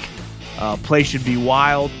Link. Play should be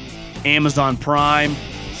wild. Amazon Prime,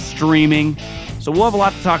 streaming. So we'll have a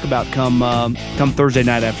lot to talk about come Thursday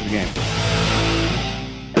night after the game.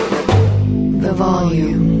 The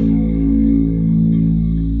Volume.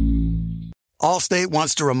 Allstate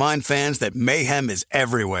wants to remind fans that mayhem is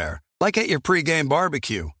everywhere, like at your pregame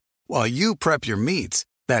barbecue. While you prep your meats,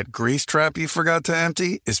 that grease trap you forgot to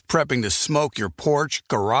empty is prepping to smoke your porch,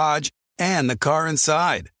 garage, and the car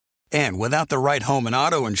inside. And without the right home and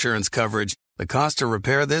auto insurance coverage, the cost to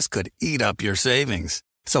repair this could eat up your savings.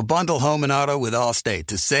 So bundle home and auto with Allstate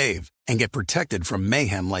to save and get protected from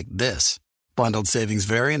mayhem like this. Bundled savings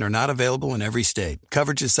vary and are not available in every state.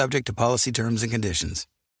 Coverage is subject to policy terms and conditions.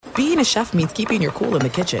 Being a chef means keeping your cool in the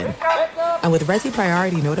kitchen. And with Resi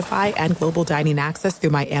Priority Notify and Global Dining Access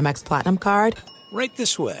through my Amex Platinum card, Right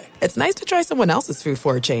this way. it's nice to try someone else's food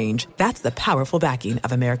for a change. That's the powerful backing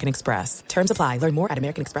of American Express. Terms apply. Learn more at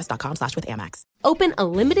americanexpress.com/withAmex. Open a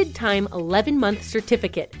limited-time 11-month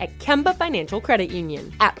certificate at Kemba Financial Credit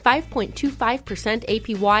Union. At 5.25%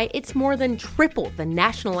 APY, it's more than triple the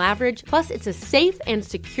national average, plus it's a safe and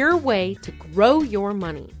secure way to grow your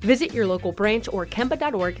money. Visit your local branch or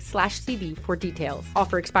kemba.org/CD for details.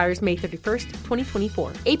 Offer expires May 31st,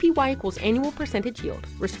 2024. APY equals annual percentage yield.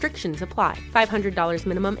 Restrictions apply. $500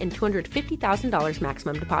 minimum and $250,000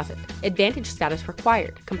 maximum deposit. Advantage status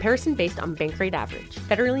required. Comparison based on bank rate average.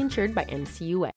 Federally insured by NCUA.